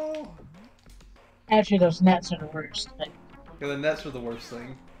 No! Actually, those nets are the worst. But... yeah, the nets are the worst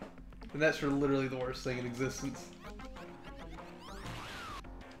thing. The nets are literally the worst thing in existence.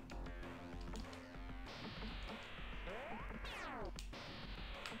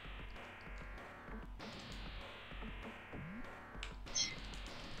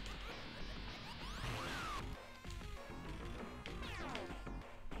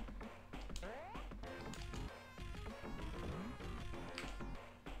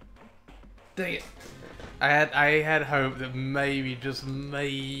 Dang it. I had hope that maybe, just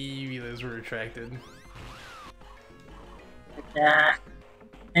maybe, those were retracted. Nah.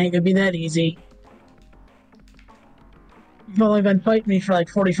 Ain't gonna be that easy. You've only been fighting me for like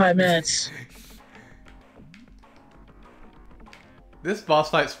 45 minutes. This boss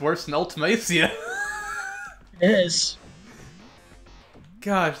fight's worse than Ultimacia. It is.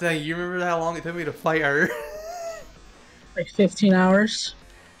 Gosh, dang, you remember how long it took me to fight her? Like 15 hours?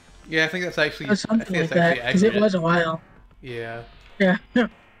 Yeah, I think that's actually... Or something like that, because it was a while. Yeah. Yeah. It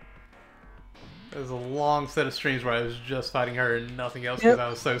was a long set of streams where I was just fighting her and nothing else because I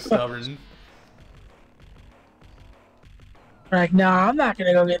was so stubborn. Like, no, I'm not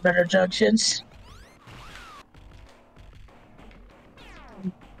gonna go get better junctions.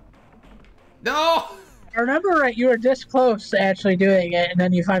 No! I remember right, you were this close to actually doing it, and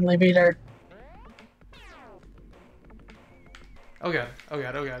then you finally beat her. Oh god, oh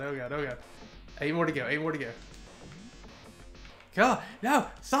god, oh god, oh god, oh god. 8 more to go, 8 more to go. God, no!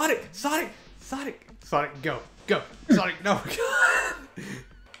 Sonic! Sonic! Sonic! Sonic, go! Go! Sonic, no!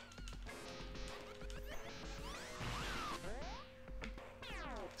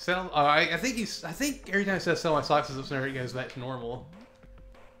 Sell, I think every time I say sell my socks, it goes back to normal.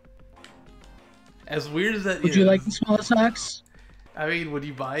 As weird as that is. Would you like the smaller socks? I mean, would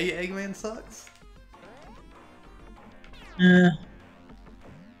you buy Eggman socks?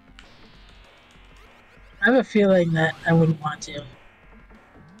 I have a feeling that I wouldn't want to.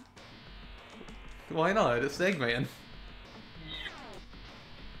 Why not? It's Eggman.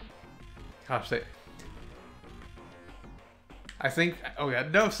 Gosh, I think... oh yeah,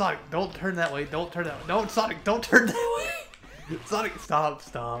 no, Sonic, don't turn that way, don't turn that way. No, Sonic, don't turn that way! Sonic, stop,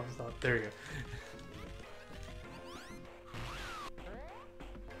 stop, stop. There you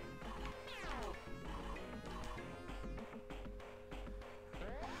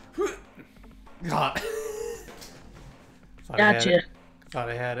go. God. Gotcha. Thought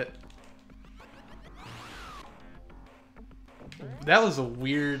I had it. That was a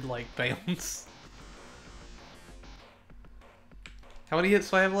weird, like, bounce. How many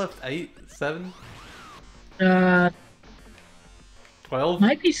hits do I have left? 8? 7? 12?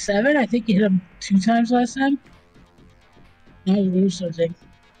 Might be 7. I think you hit him 2 times last time. Now you lose something.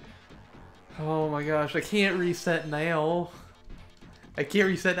 Oh my gosh, I can't reset now. I can't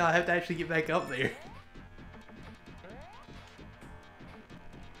reset now, I have to actually get back up there.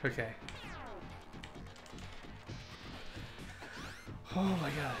 Okay. Oh my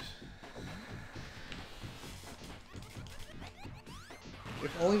gosh.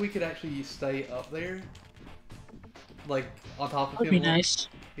 If only we could actually stay up there. Like, on top of him. That'd be nice.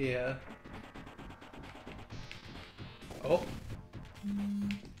 Yeah. Oh.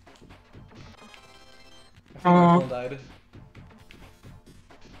 I think my phone died.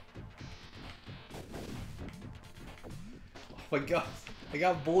 Oh my god. I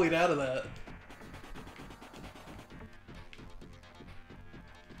got bullied out of that.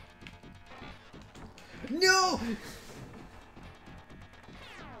 No!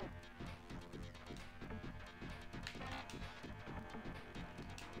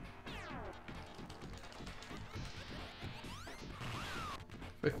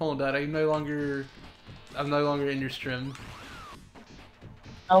 My phone died. I'm no longer in your stream.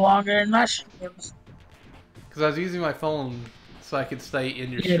 No longer in my streams. Because I was using my phone so I could stay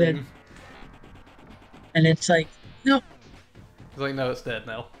in your stream. And it's like, nope. It's like, no, it's dead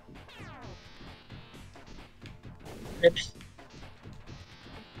now. Oops.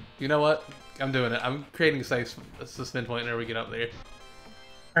 You know what? I'm doing it. I'm creating a safe suspend point whenever we get up there.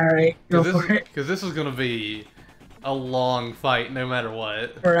 Alright, go for it. Because this is going to be a long fight no matter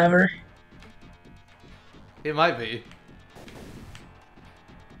what. Forever. It might be.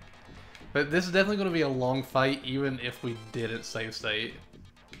 But this is definitely going to be a long fight even if we didn't save state.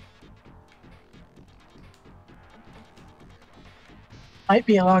 Might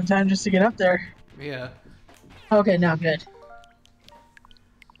be a long time just to get up there. Yeah. Okay, now good.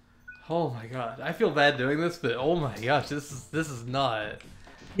 Oh my god, I feel bad doing this, but oh my gosh, this is not.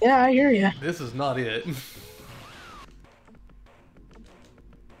 Yeah, I hear you. This is not it.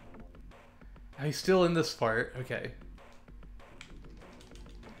 Are you still in this part? Okay.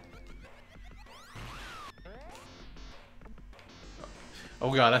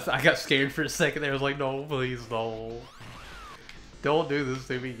 Oh god, I got scared for a second there. I was like, no, please, no. Don't do this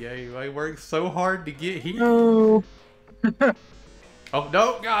to me, game. I worked so hard to get here. No. Oh,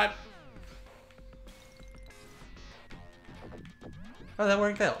 no, god. Oh, that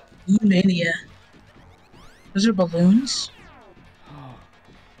worked out. Mania. Those are balloons?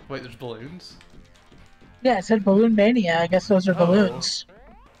 Wait, there's balloons? Yeah, it said Balloon Mania. I guess those are balloons.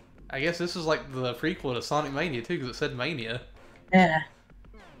 I guess this is like the prequel to Sonic Mania, too, because it said Mania. Yeah.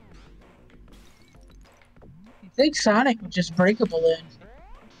 You'd think Sonic would just break a balloon.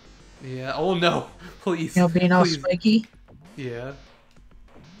 Yeah, oh no, please. You know, being all please. spiky. Yeah.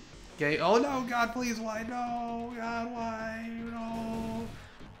 Okay, oh no, god, please, why? No, god, why? No.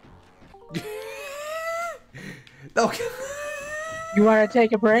 No. You want to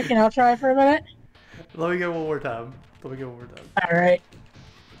take a break and I'll try for a minute? Let me go one more time. Alright.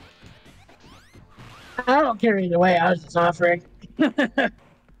 I don't care either way, I was just offering. Did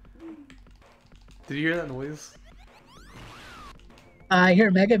you hear that noise? I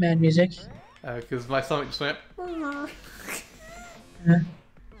hear Mega Man music. Because my stomach just went...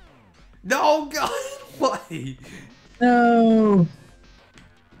 No, God! Why? No!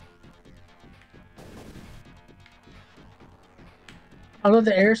 Although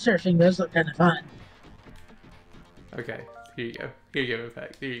the air surfing does look kind of fun. Okay, here you go. Here you go,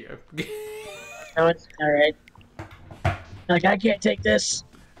 Impact. Here you go. Oh, it's alright. Like, I can't take this.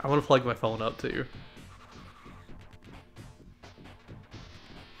 I want to plug my phone up, too.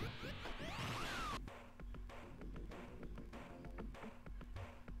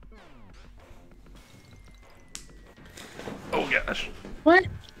 Oh, gosh. What?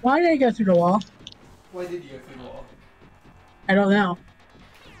 Why did I go through the wall? Why did you go through the wall? I don't know.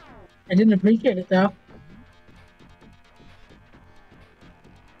 I didn't appreciate it, though.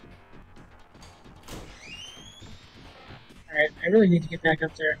 Alright, I really need to get back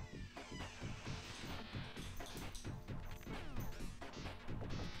up there.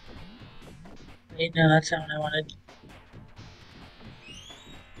 Wait, no, that's not what I wanted.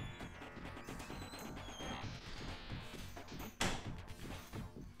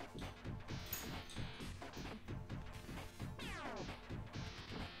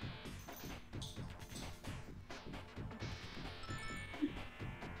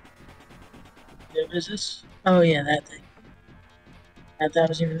 What is this? Oh yeah, that thing. I thought it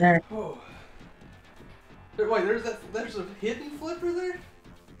was even there. Oh. Wait, there's a hidden flipper there?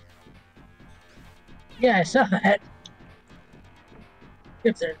 Yeah, I saw that.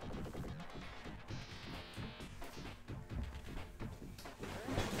 Get there.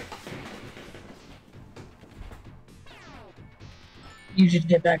 You should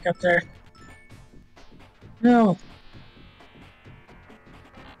get back up there. No.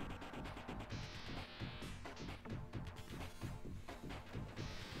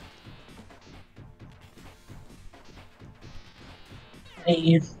 I hate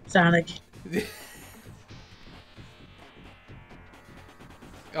you, Sonic.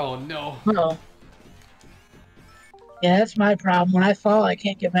 Oh no. Oh. Yeah, that's my problem. When I fall, I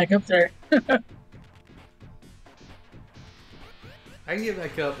can't get back up there. I can get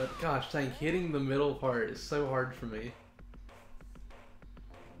back up, but gosh dang, hitting the middle part is so hard for me.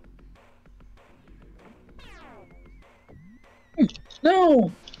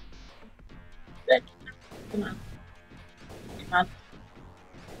 No! Come on. Come on.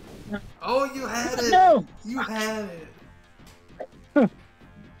 Oh, you had it! No! You had it!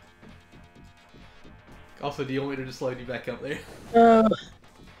 Also, do you want me to just load you back up there?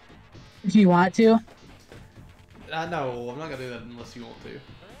 If you want to. No, I'm not gonna do that unless you want to.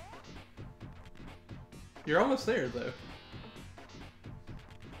 You're almost there, though.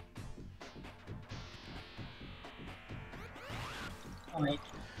 Oh, wait.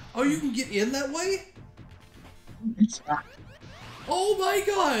 Oh, you can get in that way? It's not. Oh my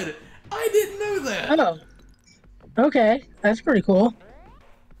god! I didn't know that! Oh. Okay, that's pretty cool.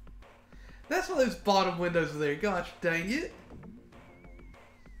 That's why those bottom windows are there. Gosh dang it.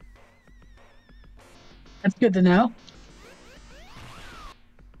 That's good to know.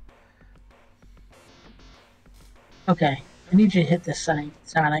 Okay, I need you to hit this sign,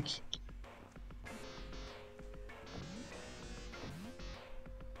 Sonic.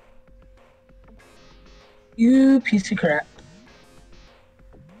 You piece of crap.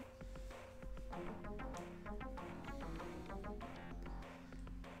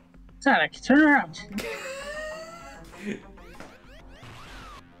 Sonic, turn around.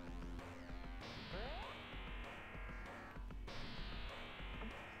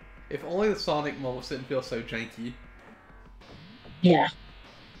 If only the Sonic moments didn't feel so janky. Yeah.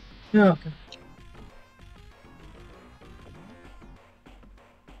 Oh, okay.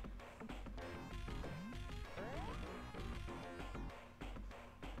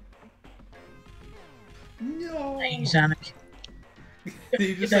 No. I hate you, Sonic. Did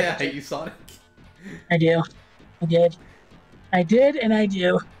you just say I hate you, Sonic? I do. I did. I did, and I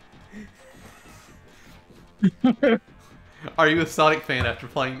do. Are you a Sonic fan after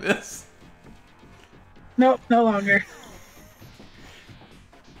playing this? Nope, no longer.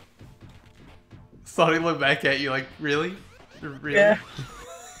 Sonic looked back at you like, really? Really? Yeah.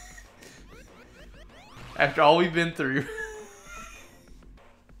 After all we've been through.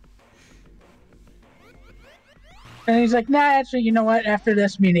 And he's like, nah, actually, you know what? After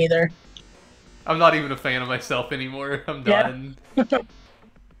this, me neither. I'm not even a fan of myself anymore. I'm done. Yeah.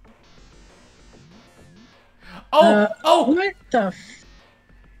 Oh! Oh! What the f...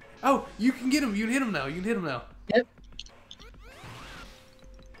 Oh, you can get him. You can hit him now. You can hit him now. Yep.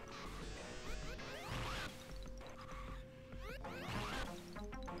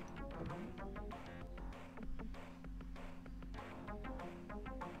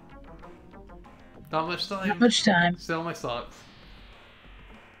 Not much time. Not much time. Sell my socks.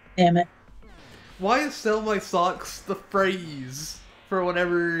 Damn it. Why is sell my socks the phrase for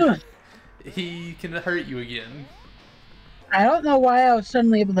whenever he can hurt you again? I don't know why I was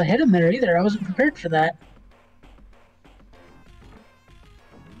suddenly able to hit him there either. I wasn't prepared for that.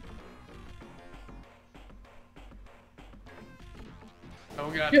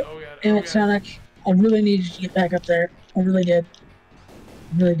 Oh god, Yep. oh god, Damn oh it, god. Sonic. I really needed you to get back up there. I really did.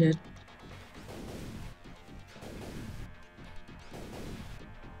 I really did.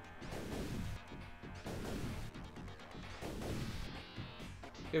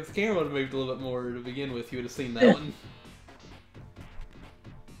 If the camera would have moved a little bit more to begin with, you would have seen that one.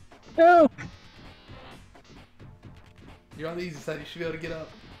 No! You're on the easy side, you should be able to get up.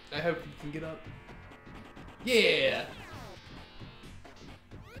 I hope you can get up. Yeah!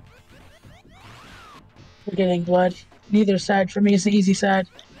 We're getting blood. Neither side for me is the easy side.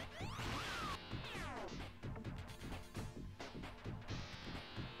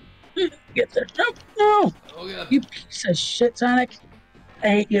 Get there. No! No! Oh god. You piece of shit, Sonic. I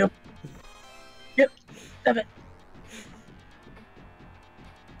hate you. Yep. Stop it.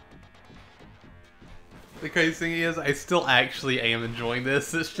 The crazy thing is, I still actually am enjoying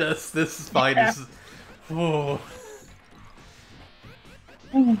this. It's just, this fight Yeah. is... Oh.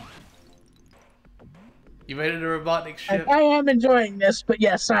 Mm. You made it a Robotnik ship. I am enjoying this, but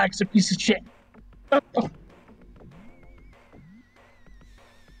yeah, Sonic's a piece of shit.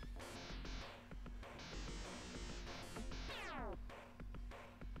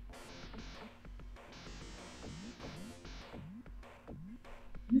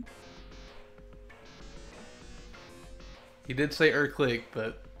 He did say click,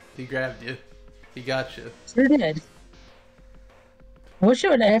 but he grabbed you. He got you. Sure did. I wish it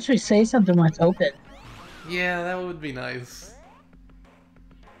would actually say something when it's open. Yeah, that would be nice.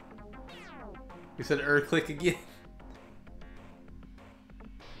 He said click again.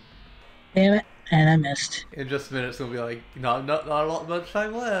 Damn it, and I missed. In just a minute, it's gonna be like, not a lot much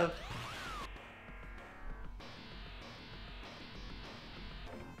time left.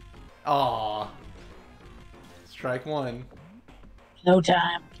 Aww. Strike one. No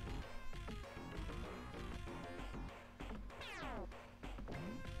time.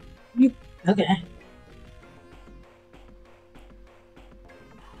 Okay.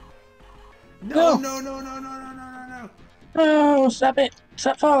 No, no, no, no, no, no, no, no, no. Oh, stop it.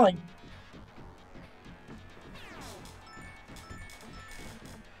 Stop falling.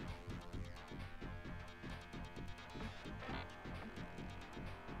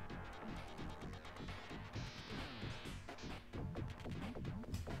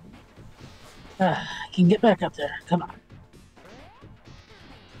 I can get back up there. Come on.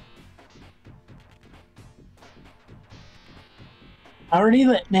 Already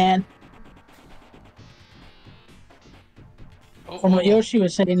lit, man. From what Yoshi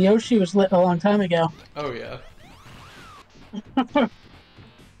was saying, Yoshi was lit a long time ago. Oh, yeah. I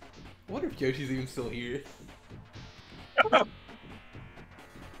wonder if Yoshi's even still here.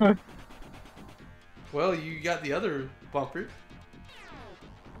 Well, you got the other bumper.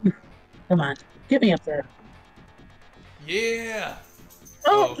 Come on, get me up there. Yeah!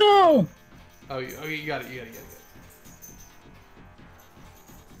 Oh, no! Oh, you got it, you got it.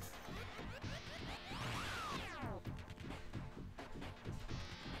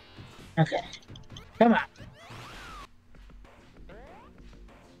 Okay. Come on.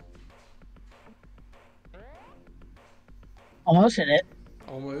 Almost hit it.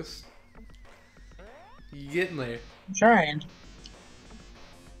 Almost. You getting there? I'm trying.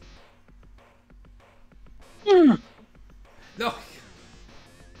 No!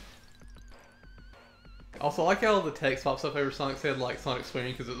 Also, I like how the text pops up over Sonic's head like Sonic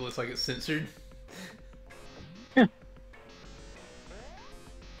swearing because it looks like it's censored.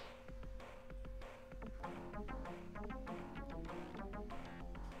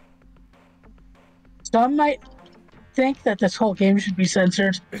 Some might think that this whole game should be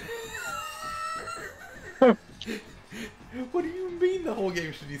censored. What do you mean the whole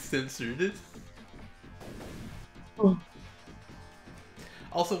game should be censored?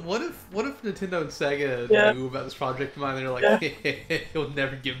 Also, what if Nintendo and Sega knew about this project of mine? They're like, hey, he'll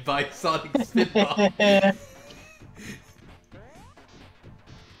never get by Sonic Spinball.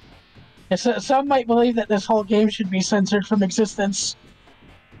 Some might believe that this whole game should be censored from existence.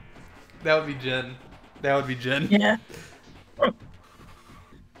 That would be Jen. That would be Jen. Yeah.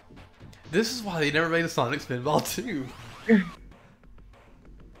 This is why they never made a Sonic Spinball 2.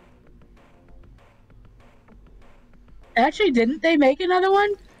 Actually, didn't they make another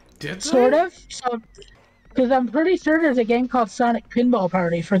one? Did they? Sort of. So, because I'm pretty sure there's a game called Sonic Pinball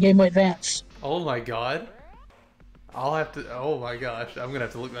Party for Game Boy Advance. Oh my god. I'll have to. Oh my gosh, I'm gonna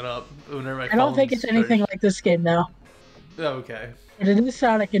have to look that up. Whenever I don't think it's anything like this game, though. Oh, okay. But it is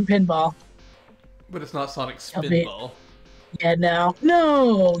Sonic and Pinball. But it's not Sonic Spinball. Yeah, no.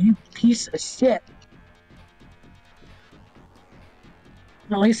 No, you piece of shit.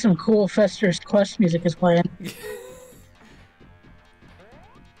 At least some cool Fester's Quest music is playing.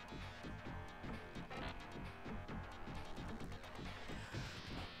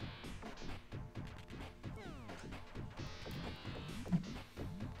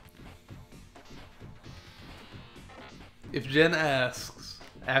 If Jen asks,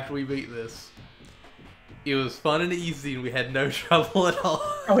 after we beat this, it was fun and easy and we had no trouble at all.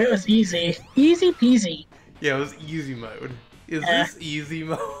 Oh, it was easy. Easy peasy. Yeah, it was easy mode. Is this easy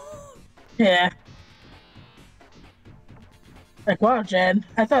mode? Yeah. Like, wow, Jen,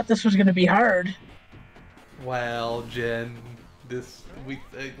 I thought this was gonna be hard. Wow, Jen, we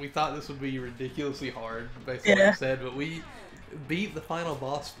thought this would be ridiculously hard, based on what you said, but we beat the final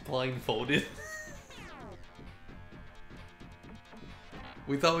boss blindfolded.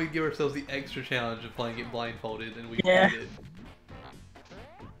 We thought we'd give ourselves the extra challenge of playing it blindfolded, and we did.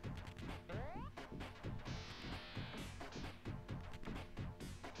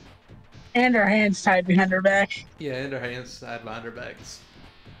 And our hands tied behind our back. Yeah, and our hands tied behind our backs.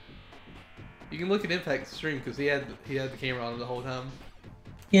 You can look at Impact's stream because he had the camera on him the whole time.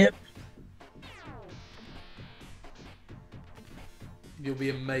 Yep. You'll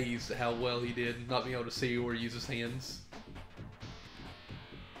be amazed at how well he did not being able to see or use his hands.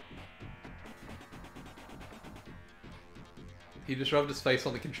 He just rubbed his face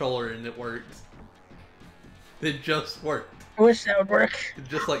on the controller and it worked. It just worked. I wish that would work.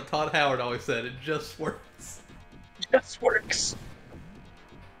 Just like Todd Howard always said, it just works. Just works.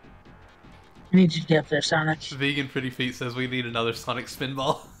 I need you to get up there, Sonic. Vegan Pretty Feet says we need another Sonic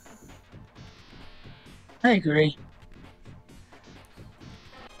Spinball. I agree.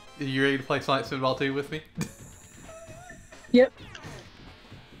 Are you ready to play Sonic Spinball 2 with me? Yep.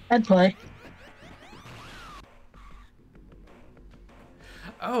 I'd play.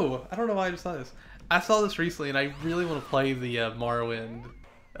 Oh, I don't know why I just saw this. I saw this recently and I really want to play the Morrowind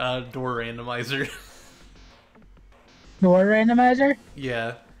door randomizer. Door randomizer?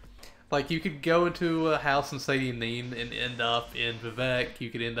 Yeah. Like, you could go into a house in Sadie Neen and end up in Vivek. You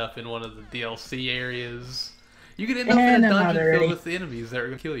could end up in one of the DLC areas. You could end up in a dungeon filled with enemies that are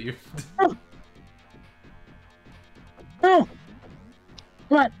going to kill you. Oh. Oh!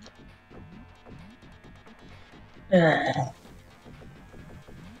 What? I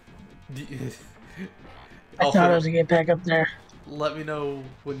thought I was going to get back up there. Let me know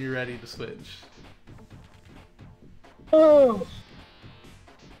when you're ready to switch. Oh!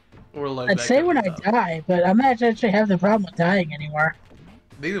 Or load I'd back say up when to I the top. die, but I'm not actually having the problem with dying anymore.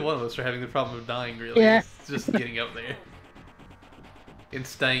 Neither one of us are having the problem of dying, really. Yeah. It's just getting up there. And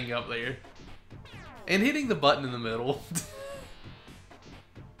staying up there. And hitting the button in the middle.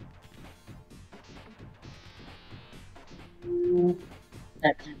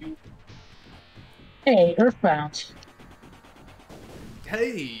 Hey, Earthbound.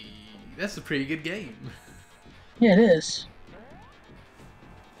 Hey, that's a pretty good game. Yeah, it is.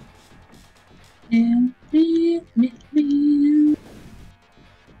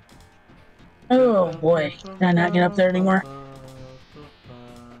 Oh boy, can I not get up there anymore?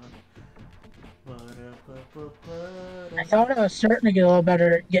 I thought I was starting to get a little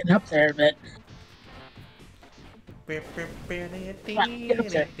better at getting up there, but... Come on, get up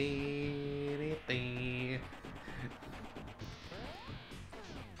there.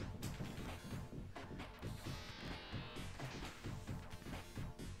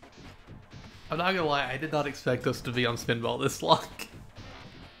 I'm not gonna lie, I did not expect us to be on Spinball this long.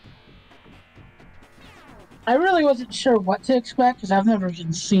 I really wasn't sure what to expect, because I've never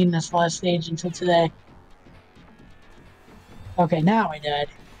even seen this last stage until today. Okay, now I died.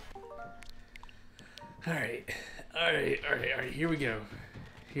 Alright, here we go.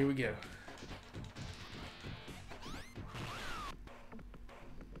 Here we go.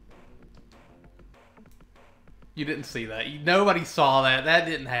 You didn't see that. Nobody saw that. That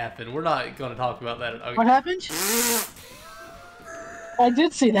didn't happen. We're not going to talk about that. Okay. What happened? I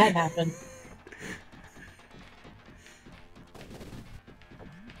did see that happen.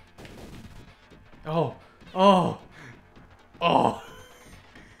 Oh. Oh. Oh.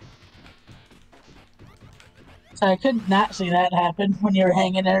 So I could not see that happen when you were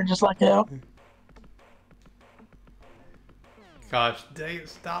hanging there just like that. Gosh, dang it,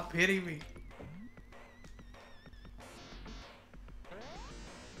 stop hitting me.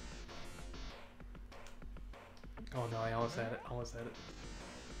 Oh no, I almost had it. Almost had it.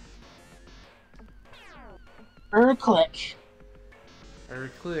 Click.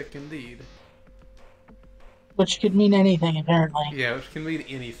 Click, indeed. Which could mean anything, apparently. Yeah, which can mean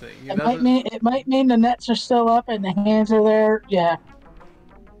anything. It might mean the nets are still up and the hands are there. Yeah.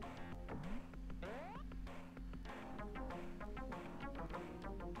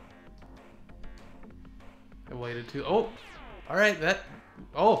 I waited too. Oh, all right. That.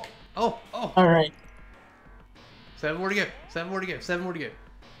 Oh. All right. 7 more to go. 7 more to go. 7 more to go.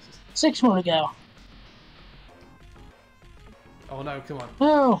 6 more to go. Oh no! Come on.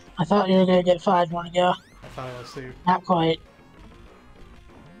 Oh, I thought you were gonna get 5 more to go. I thought I was too. Not quite.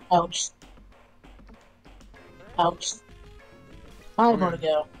 Ouch. Ouch. 5 more to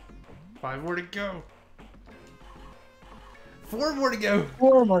go. 5 more to go. 4 more to go.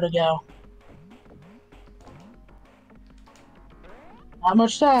 4 more to go. Not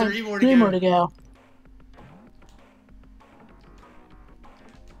much time. 3 more to go.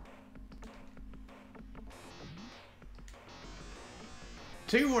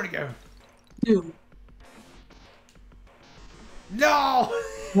 Two more to go. 2. No!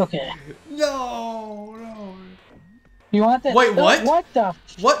 Okay. No! You want that? Wait, what? What the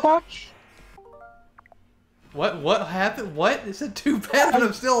fuck? What happened? What? It said too bad, but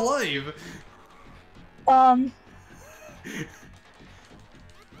I'm still alive. I'm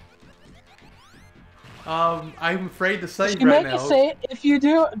afraid to save right now. If you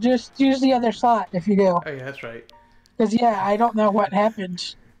do, just use the other slot if you do. Oh yeah, that's right. Because, yeah, I don't know what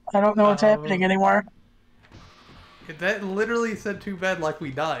happened. I don't know what's happening anymore. That literally said too bad like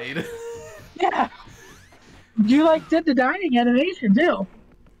we died. Yeah. You, did the dying animation, too.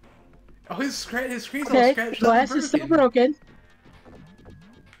 Oh, his screen's all scratched up. Glass is still broken.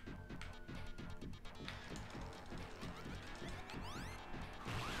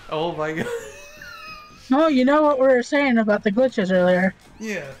 Oh my god. Oh, you know what we were saying about the glitches earlier?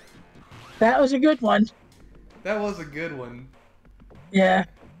 Yeah. That was a good one. That was a good one. Yeah.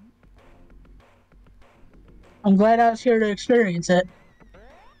 I'm glad I was here to experience it.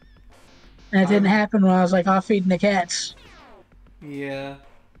 And it didn't happen when I was off feeding the cats. Yeah.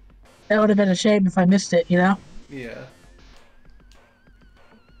 That would have been a shame if I missed it, you know? Yeah.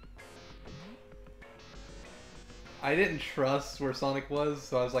 I didn't trust where Sonic was,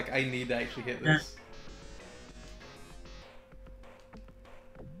 so I was like, I need to actually hit this.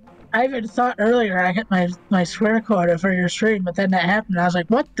 I even thought earlier I hit my square quota for your stream, but then that happened. I was like,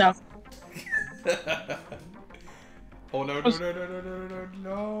 what the? Oh no, no.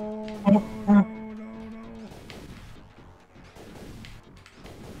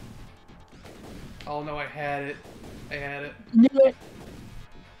 Oh no, I had it. Knew it.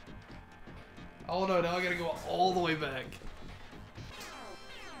 Oh no, now I gotta go all the way back.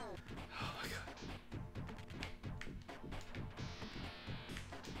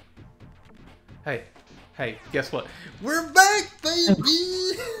 Hey, hey, guess what? We're back,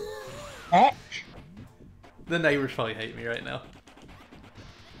 baby! The neighbors probably hate me right now.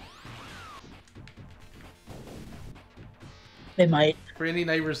 They might. For any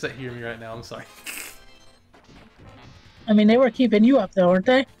neighbors that hear me right now, I'm sorry. I mean, they were keeping you up, though, weren't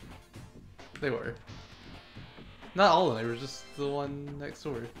they? They were. Not all the neighbors, just the one next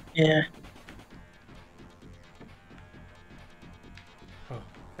door. Yeah. Oh.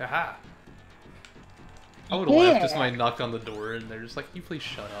 Aha! I would have laughed if somebody knocked on the door and they're just like, "Can you please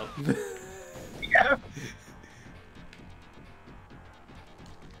shut up?" Yeah.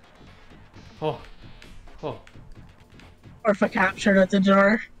 Oh. Oh. Or if a cop showed at the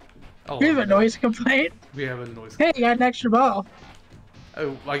door. Oh, We have a noise complaint. We have a noise Hey, you got an extra ball.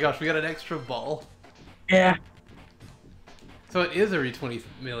 Oh my gosh, we got an extra ball. Yeah. So it is every 20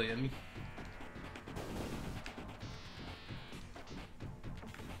 million.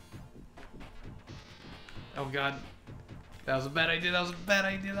 Oh god. That was a bad idea, that was a bad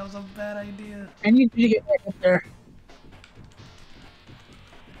idea, that was a bad idea. I need you to get back up there.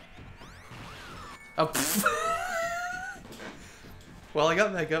 Oh, well, I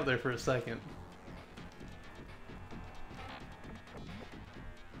got back up there for a second.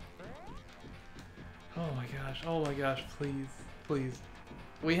 Oh my gosh, please, please.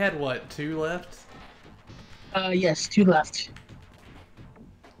 We had what, 2 left? Yes, 2 left.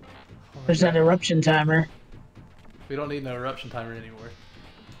 Oh There's that eruption timer. We don't need no eruption timer anymore.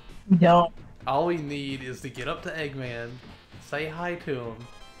 We don't. All we need is to get up to Eggman, say hi to him,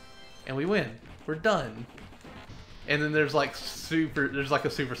 and we win. We're done. And then there's like a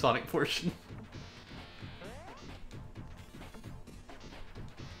supersonic portion.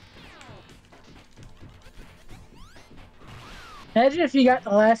 Imagine if you got the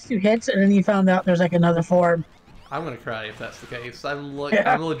last 2 hits and then you found out there's like another form. I'm gonna cry if that's the case. I'm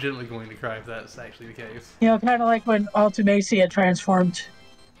legitimately going to cry if that's actually the case. You know, kind of like when Ultimacia transformed.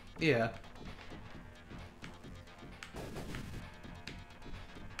 Yeah.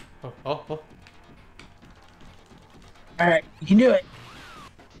 Oh, oh, oh. Alright, you can do it.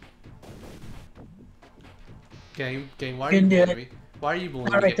 Game, why are you bullying me? Why are you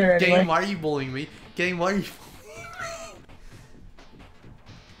bullying me? Right there, Game, anyway. why are you bullying me? Game, why are you...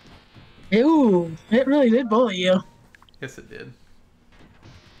 Ooh, it really did bully you. Yes, it did.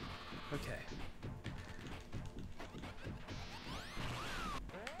 Okay.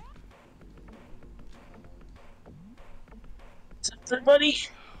 What's up there, buddy?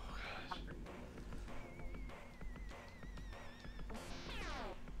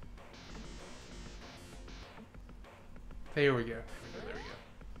 There we go. There we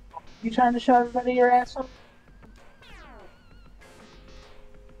go. You trying to show everybody your asshole?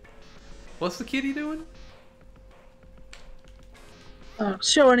 What's the kitty doing?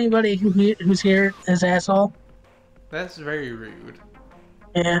 Show anybody who's here his asshole. That's very rude.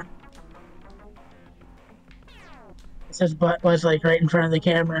 Yeah. His butt was like right in front of the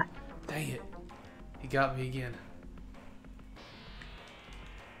camera. Dang it. He got me again.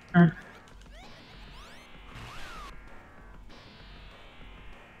 Go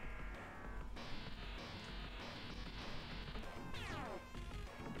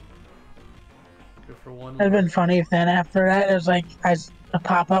for one more. It'd been funny if then after that it was like a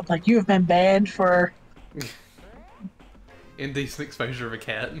pop up like you have been banned for Indecent exposure of a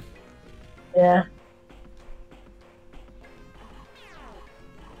cat. Yeah.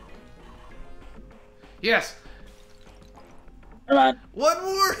 Yes! Come on. One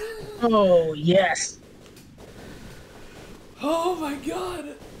more! Oh yes. Oh my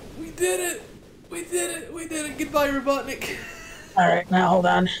god! We did it! We did it! We did it! Goodbye, Robotnik! Alright, now hold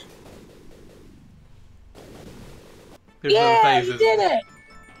on. There's Yeah, you did it!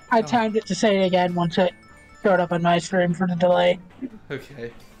 I timed it to say it again once it showed up on my screen for the delay.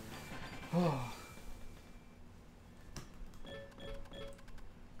 Okay. Oh,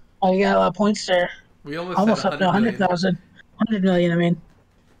 you got a lot of points there. We almost up to 100,000. 100 million, I mean.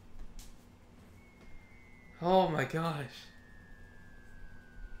 Oh my gosh.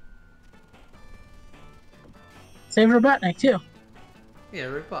 Save Robotnik, too. Yeah,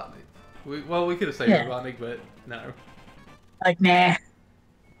 Robotnik. We could have saved Robotnik, but no. Like, nah.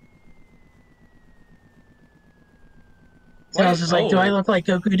 So I was just like, do I look like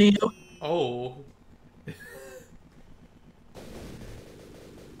Goku to you? Oh.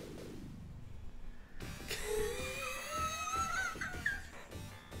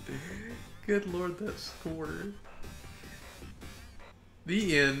 Good lord, that score.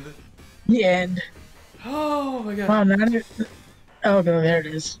 The end. The end. Oh my god. Wow, not even... Oh, no, there it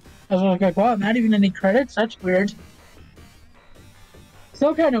is. I was like, wow, not even any credits? That's weird.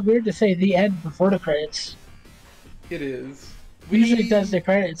 still kind of weird to say the end before the credits. It is. Usually it does the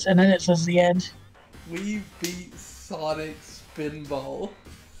credits and then it says the end. We beat Sonic Spinball.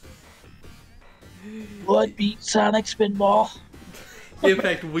 What beat Sonic Spinball? In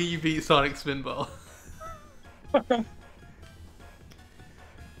fact, we beat Sonic Spinball.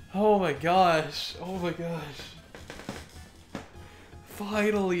 Oh my gosh. Oh my gosh.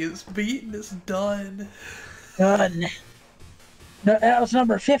 Finally, it's beaten. It's done. Done. No, that was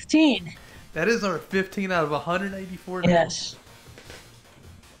number 15. That is number 15 out of 184. Yes.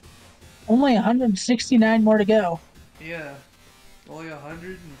 Only 169 more to go. Yeah. Only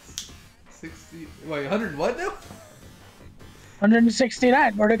 160. Wait, 100 what now?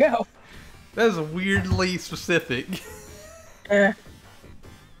 169 more to go. That is weirdly specific. Yeah.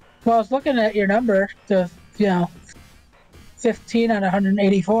 Well, I was looking at your number, 15 out of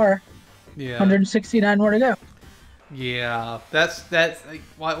 184. Yeah. 169 more to go. Yeah, that's like,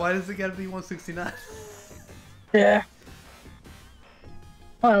 why does it gotta be 169? Yeah.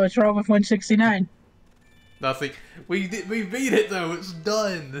 Oh, what's wrong with 169? Nothing. We beat it though. It's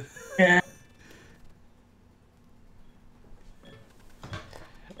done. Yeah.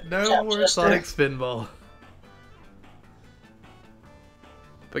 No more Sonic Spinball.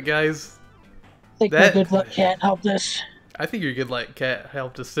 But guys, I think my good luck cat helped us. I think your good luck cat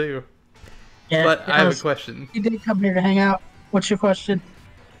helped us too. Yeah. But I have a question. He did come here to hang out. What's your question?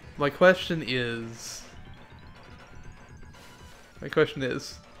 My question is,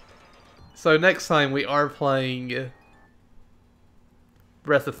 so next time we are playing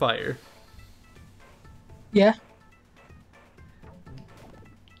Breath of Fire. Yeah.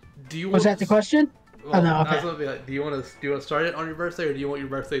 Was that the question? Well, oh no. Okay. I was gonna be like, do you want to start it on your birthday, or do you want your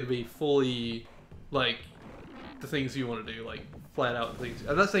birthday to be fully like the things you want to do, like flat out things?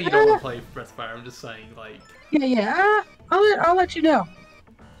 I'm not saying you don't want to play Breath of Fire. I'm just saying like. Yeah. I'll let you know.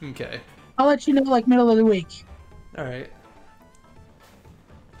 Okay. I'll let you know like middle of the week. All right.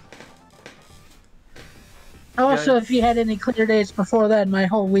 Also, if you had any clear days before that, my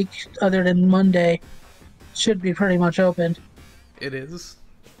whole week, other than Monday, should be pretty much open. It is.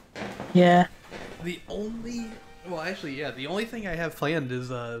 Yeah. The only thing I have planned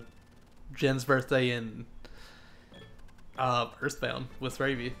is Jen's birthday and Earthbound with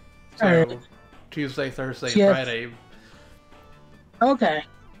Ravi. So right. Tuesday, Thursday, and Friday. Okay.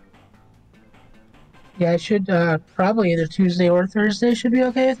 Yeah, I should probably either Tuesday or Thursday should be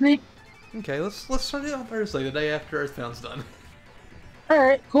okay with me. Okay, let's start it on Thursday, the day after Earthbound's done. All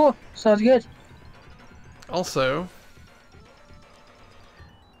right, cool. Sounds good. Also,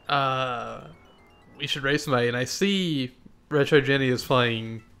 we should race somebody, and I see Retro Jenny is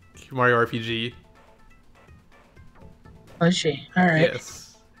playing Mario RPG. Oh, is she? All right.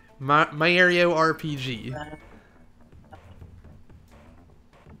 Yes, Mario RPG.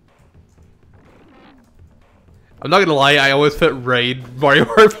 I'm not gonna lie, I always put Raid Mario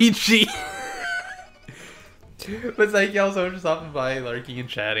RPG. But thank y'all so much for stopping by, lurking, and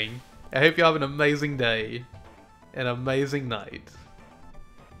chatting. I hope you have an amazing day, an amazing night.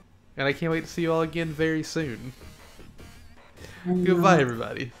 And I can't wait to see you all again very soon. Goodbye,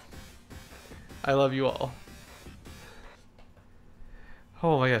 everybody. I love you all.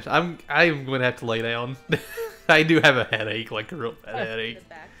 Oh my gosh, I'm gonna have to lay down. I do have a headache, like a real bad headache.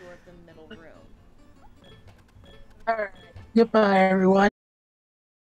 All right. Goodbye, everyone.